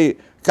 यही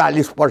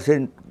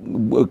 40%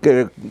 के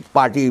अरे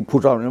पार्टी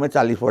फुटाउनेमा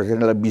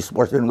 40%लाई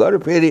 20% गर्यो,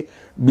 फेरि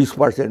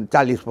 20%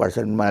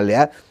 40%मा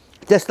ल्याए।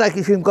 त्यस्ता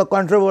किसिमका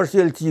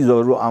कन्ट्रोभर्सियल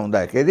चिजहरू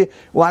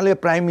आउँदाखेरि उहाँले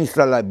प्राइम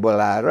मिनिस्टरलाई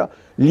बोलाएर,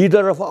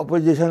 लिडर अफ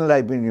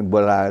अपोजिसनलाई पनि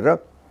बोलाएर,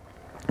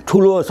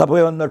 ठुलो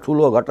सबैभन्दा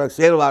ठुलो घटक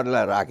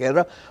शेरबहादुरलाई राखेर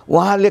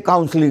उहाँले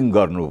काउन्सिलिङ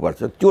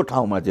गर्नुपर्छ। त्यो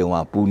ठाउँमा चाहिँ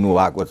उहाँ पुग्नु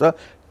भएको छ,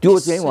 त्यो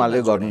चाहिँ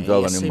उहाँले गर्नुहुन्छ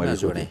भने मैले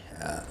सोधेँ।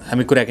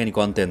 हामी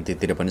कुराकानीको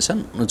अन्त्यतिर पनि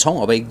छौँ,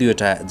 अब एक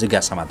दुईवटा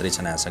जिज्ञासा मात्रै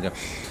छन् आजको।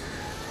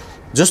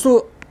 जस्तो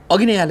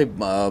अघि नै यहाँले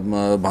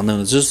भन्दै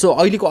हुनुहुन्छ, जस्तो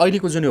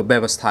अहिलेको जुन यो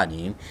व्यवस्था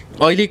नि,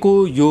 अहिलेको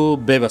यो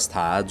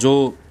व्यवस्था जो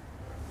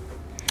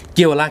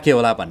के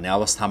होला भन्ने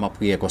अवस्थामा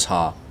पुगेको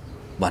छ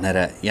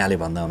भनेर यहाँले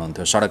भन्दै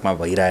हुनुहुन्थ्यो। सडकमा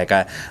भइरहेका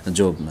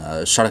जो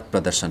सडक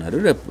प्रदर्शनहरू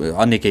र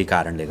अन्य केही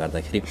कारणले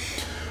गर्दाखेरि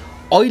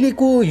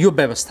अहिलेको यो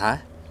व्यवस्था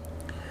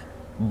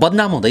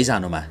बदनाम हुँदै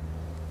जानुमा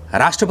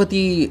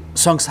राष्ट्रपति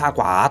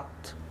संस्थाको हात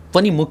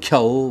पनि मुख्य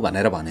हो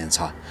भनेर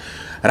भनिन्छ।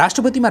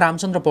 राष्ट्रपतिमा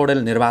रामचन्द्र पौडेल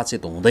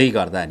निर्वाचित हुँदै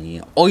गर्दा नि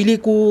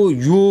अहिलेको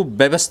यो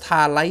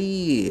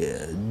व्यवस्थालाई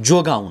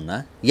जोगाउन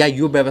या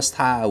यो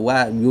व्यवस्था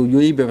वा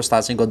यही व्यवस्था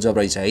चाहिँ गजब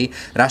रहेछ है,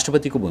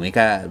 राष्ट्रपतिको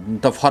भूमिका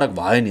त फरक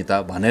भयो नि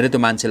त भनेर त्यो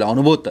मान्छेले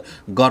अनुभूत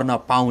गर्न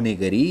पाउने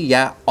गरी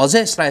या अझ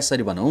यसलाई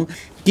यसरी भनौँ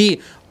कि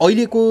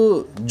अहिलेको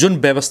जुन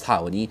व्यवस्था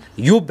हो नि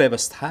यो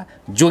व्यवस्था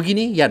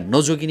जोगिने या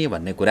नजोगिने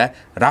भन्ने कुरा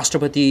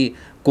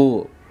राष्ट्रपतिको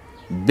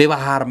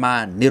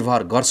व्यवहारमा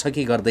निर्भर गर्छ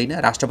कि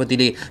गर्दैन?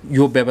 राष्ट्रपतिले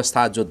यो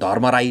व्यवस्था जो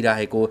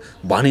धर्मराइरहेको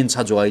भनिन्छ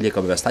जो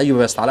अहिलेको व्यवस्था, यो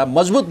व्यवस्थालाई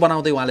मजबुत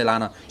बनाउँदै उहाँले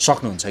लान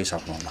सक्नुहुन्छ कि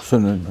सक्नुहुन्न?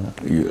 सुन्नु न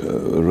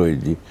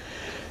रोहितजी,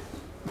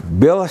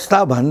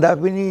 व्यवस्था भन्दा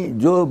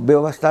पनि जो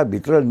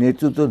व्यवस्थाभित्र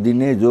नेतृत्व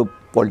दिने जो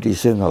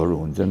पोलिटिसियनहरू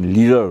हुन्छन्,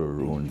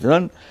 लिडरहरू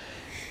हुन्छन्,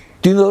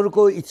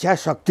 तिनीहरूको इच्छा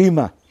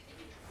शक्तिमा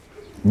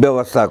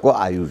व्यवस्थाको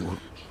आयु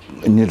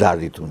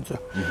निर्धारित हुन्छ।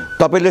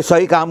 तपाईँले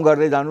सही काम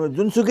गर्दै जानु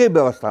जुनसुकै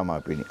व्यवस्थामा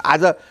पनि।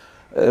 आज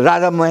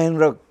राजा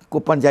महेन्द्रको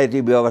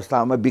पञ्चायती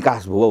व्यवस्थामा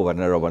विकास भयो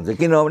भनेर भन्छ,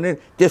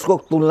 किनभने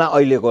त्यसको तुलना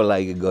अहिलेको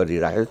लागि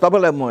गरिराखेको छ।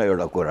 तपाईँलाई म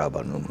एउटा कुरा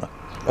भनौँ न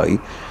है,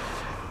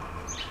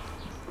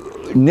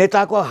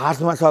 नेताको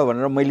हातमा छ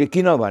भनेर मैले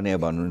किन भने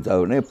भन्नुहुन्छ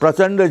भने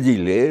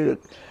प्रचण्डजीले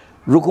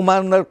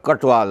रुकुमानर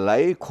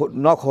कटवाललाई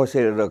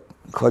नखोसेर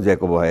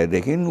खोजेको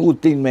भएदेखि ऊ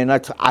 3 महिना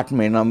 8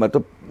 महिनामा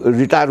त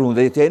रिटायर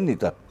हुँदै थियो नि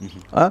त।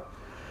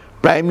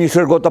 प्राइम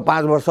मिनिस्टरको त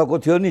 5 वर्षको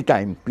थियो नि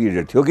टाइम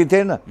पिरियड, थियो कि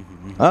थिएन?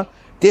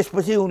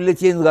 त्यसपछि उनले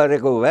चेन्ज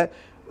गरेको भए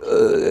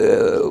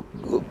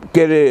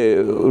के अरे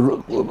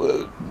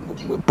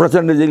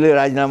प्रचण्डजीले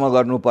राजीनामा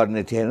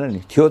गर्नुपर्ने थिएन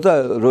नि, थियो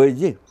त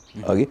रोहितजी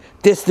अघि?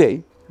 त्यस्तै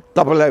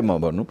तपाईँलाई म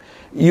भनौँ,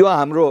 यो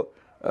हाम्रो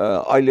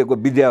अहिलेको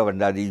विद्या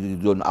भण्डारी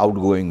जुन आउट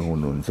गोइङ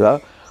हुनुहुन्छ,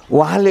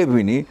 उहाँले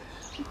पनि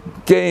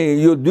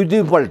चाहिँ यो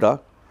दुईपल्ट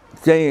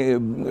चाहिँ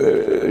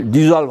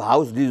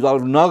हाउस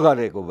डिजल्भ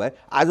नगरेको भए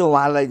आज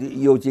उहाँलाई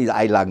यो चिज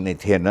आइलाग्ने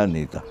थिएन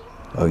नि त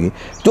अघि।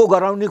 त्यो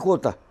गराउने को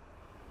त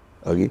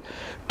अघि?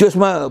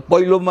 त्यसमा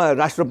पहिलोमा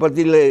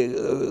राष्ट्रपतिले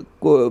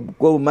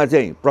कोमा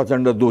चाहिँ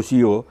प्रचण्ड दोषी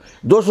हो,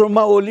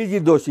 दोस्रोमा ओलीजी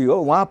दोषी हो,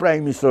 उहाँ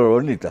प्राइम मिनिस्टर हो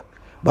नि त।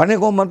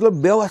 भनेको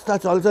मतलब व्यवस्था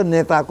चल्छ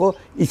नेताको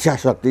इच्छा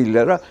शक्तिले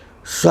र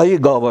सही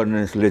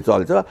गभर्नेन्सले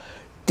चल्छ।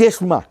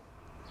 त्यसमा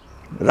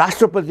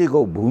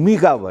राष्ट्रपतिको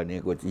भूमिका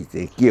भनेको चिज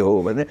चाहिँ के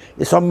हो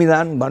भने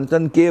संविधान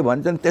भन्छन् के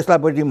भन्छन्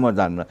त्यसलाई म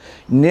जान्न,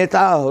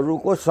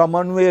 नेताहरूको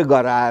समन्वय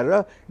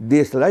गराएर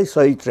देशलाई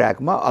सही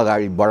ट्र्याकमा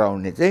अगाडि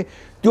बढाउने चाहिँ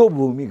त्यो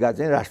भूमिका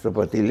चाहिँ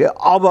राष्ट्रपतिले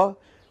अब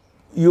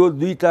यो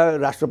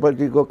दुईटा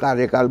राष्ट्रपतिको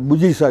कार्यकाल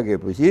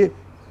बुझिसकेपछि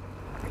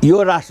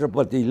यो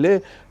राष्ट्रपतिले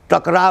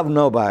टकराव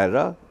नभएर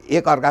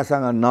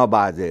एकअर्कासँग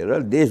नबाजेर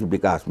देश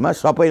विकासमा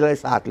सबैलाई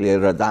साथ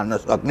लिएर जान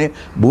सक्ने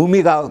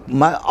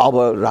भूमिकामा अब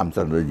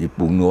रामचन्द्रजी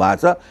पुग्नु भएको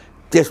छ।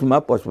 त्यसमा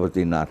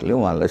पशुपतिनाथले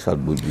उहाँलाई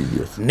सद्बुद्धि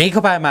दियोस्।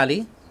 नेकपा एमाले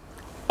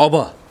अब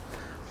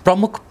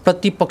प्रमुख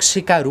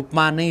प्रतिपक्षीका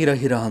रूपमा नै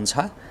रहिरहन्छ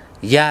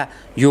या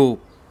यो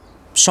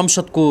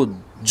संसदको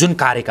जुन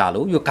कार्यकाल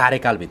हो यो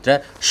कार्यकालभित्र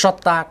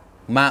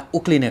सत्तामा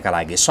उक्लिनका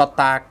लागि,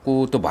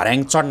 सत्ताको त्यो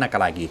भर्याङ चढ्नका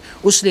लागि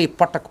उसले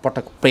पटक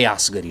पटक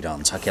प्रयास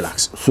गरिरहन्छ के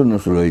लाग्छ?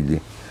 सुन्नुहोस् रोहितजी,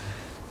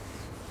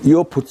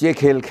 यो फुच्चे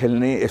खेल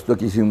खेल्ने यस्तो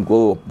किसिमको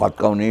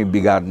भत्काउने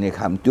बिगार्ने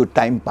काम त्यो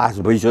टाइम पास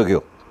भइसक्यो।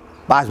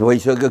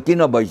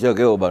 किन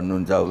भइसक्यो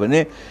भन्नुहुन्छ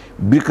भने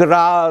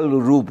विकराल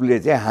रूपले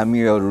चाहिँ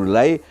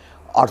हामीहरूलाई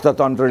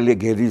अर्थतन्त्रले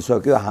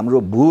घेरिसक्यो, हाम्रो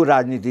भू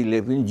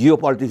राजनीतिले पनि जियो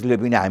पोलिटिक्सले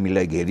पनि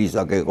हामीलाई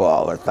घेरिसकेको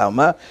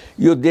अवस्थामा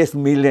यो देश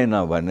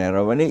मिलेन भनेर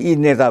भने यी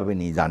नेता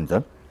पनि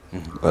जान्छन्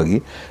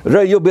अघि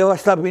र यो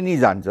व्यवस्था पनि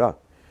जान्छ।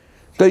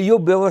 त यो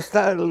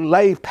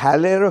व्यवस्थालाई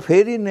फालेर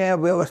फेरि नयाँ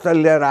व्यवस्था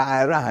लिएर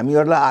आएर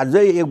हामीहरूलाई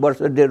अझै 1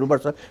 वर्ष 1.5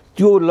 वर्ष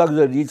त्यो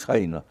लग्जरी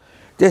छैन।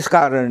 त्यस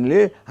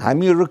कारणले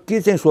हामीहरू के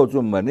चाहिँ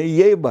सोचौँ भने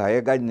यही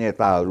भएका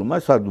नेताहरूमा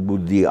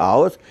सद्बुद्धि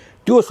आओस्,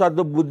 त्यो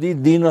सद्बुद्धि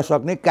दिन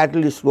सक्ने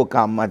क्याटलिस्टको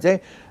काममा चाहिँ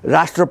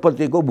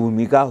राष्ट्रपतिको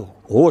भूमिका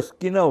होस्।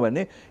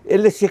 किनभने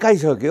यसले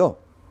सिकाइसक्यो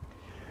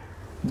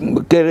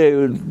के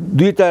अरे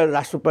दुईटा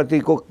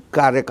राष्ट्रपतिको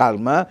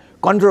कार्यकालमा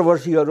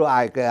कन्ट्रोभर्सीहरू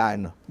आएकै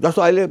आएन।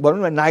 जस्तो अहिले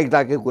भनौँ न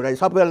नागरिकताकै कुरा,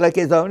 सबैलाई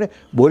के छ भने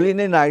भोलि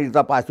नै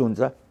नागरिकता पास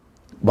हुन्छ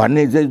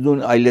भन्ने चाहिँ जुन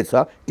अहिले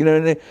छ।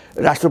 किनभने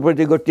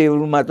राष्ट्रपतिको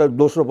टेबलमा त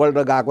दोस्रोपल्ट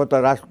गएको त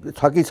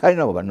छ कि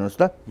छैन भन्नुहोस्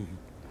त।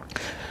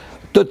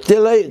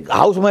 त्यसलाई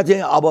हाउसमा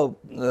चाहिँ अब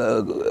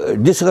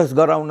डिस्कस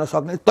गराउन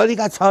सक्ने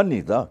तरिका छ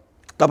नि त।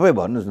 तपाईँ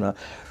भन्नुहोस् न,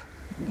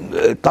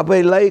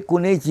 तपाईँलाई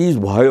कुनै चिज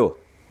भयो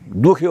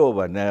दुख्यो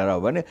भनेर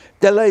भने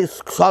त्यसलाई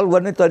सल्भ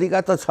गर्ने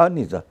तरिका त छ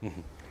नि त।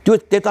 त्यो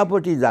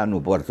त्यतापट्टि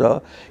जानुपर्छ।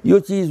 यो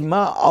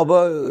चिजमा अब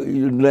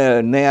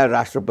नयाँ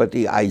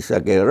राष्ट्रपति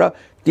आइसकेर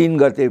 3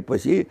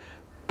 गतेपछि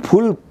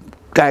फुल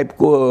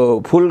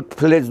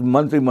फ्लेज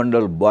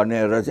मन्त्रीमण्डल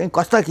बनेर चाहिँ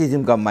कस्ता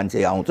किसिमका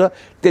मान्छे आउँछ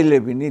त्यसले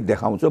पनि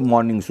देखाउँछ।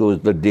 मर्निङ सोज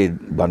द डे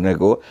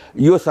भनेको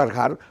यो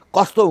सरकार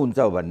कस्तो हुन्छ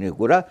भन्ने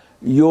कुरा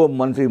यो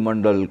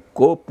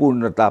मन्त्रीमण्डलको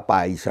पूर्णता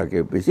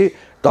पाइसकेपछि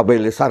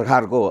तपाईँले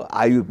सरकारको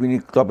आयु पनि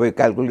तपाईँ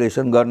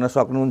क्यालकुलेसन गर्न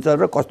सक्नुहुन्छ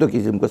र कस्तो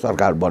किसिमको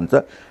सरकार बन्छ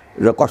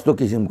र कस्तो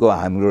किसिमको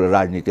हाम्रो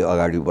राजनीति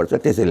अगाडि बढ्छ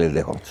त्यसैले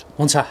देखाउँछ।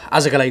 हुन्छ,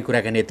 आजका लागि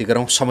कुराकानी यति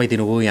गरौँ। समय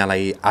दिनुभयो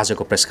यहाँलाई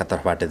आजको प्रेसका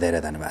तर्फबाट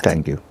धेरै धन्यवाद।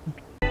 Thank you.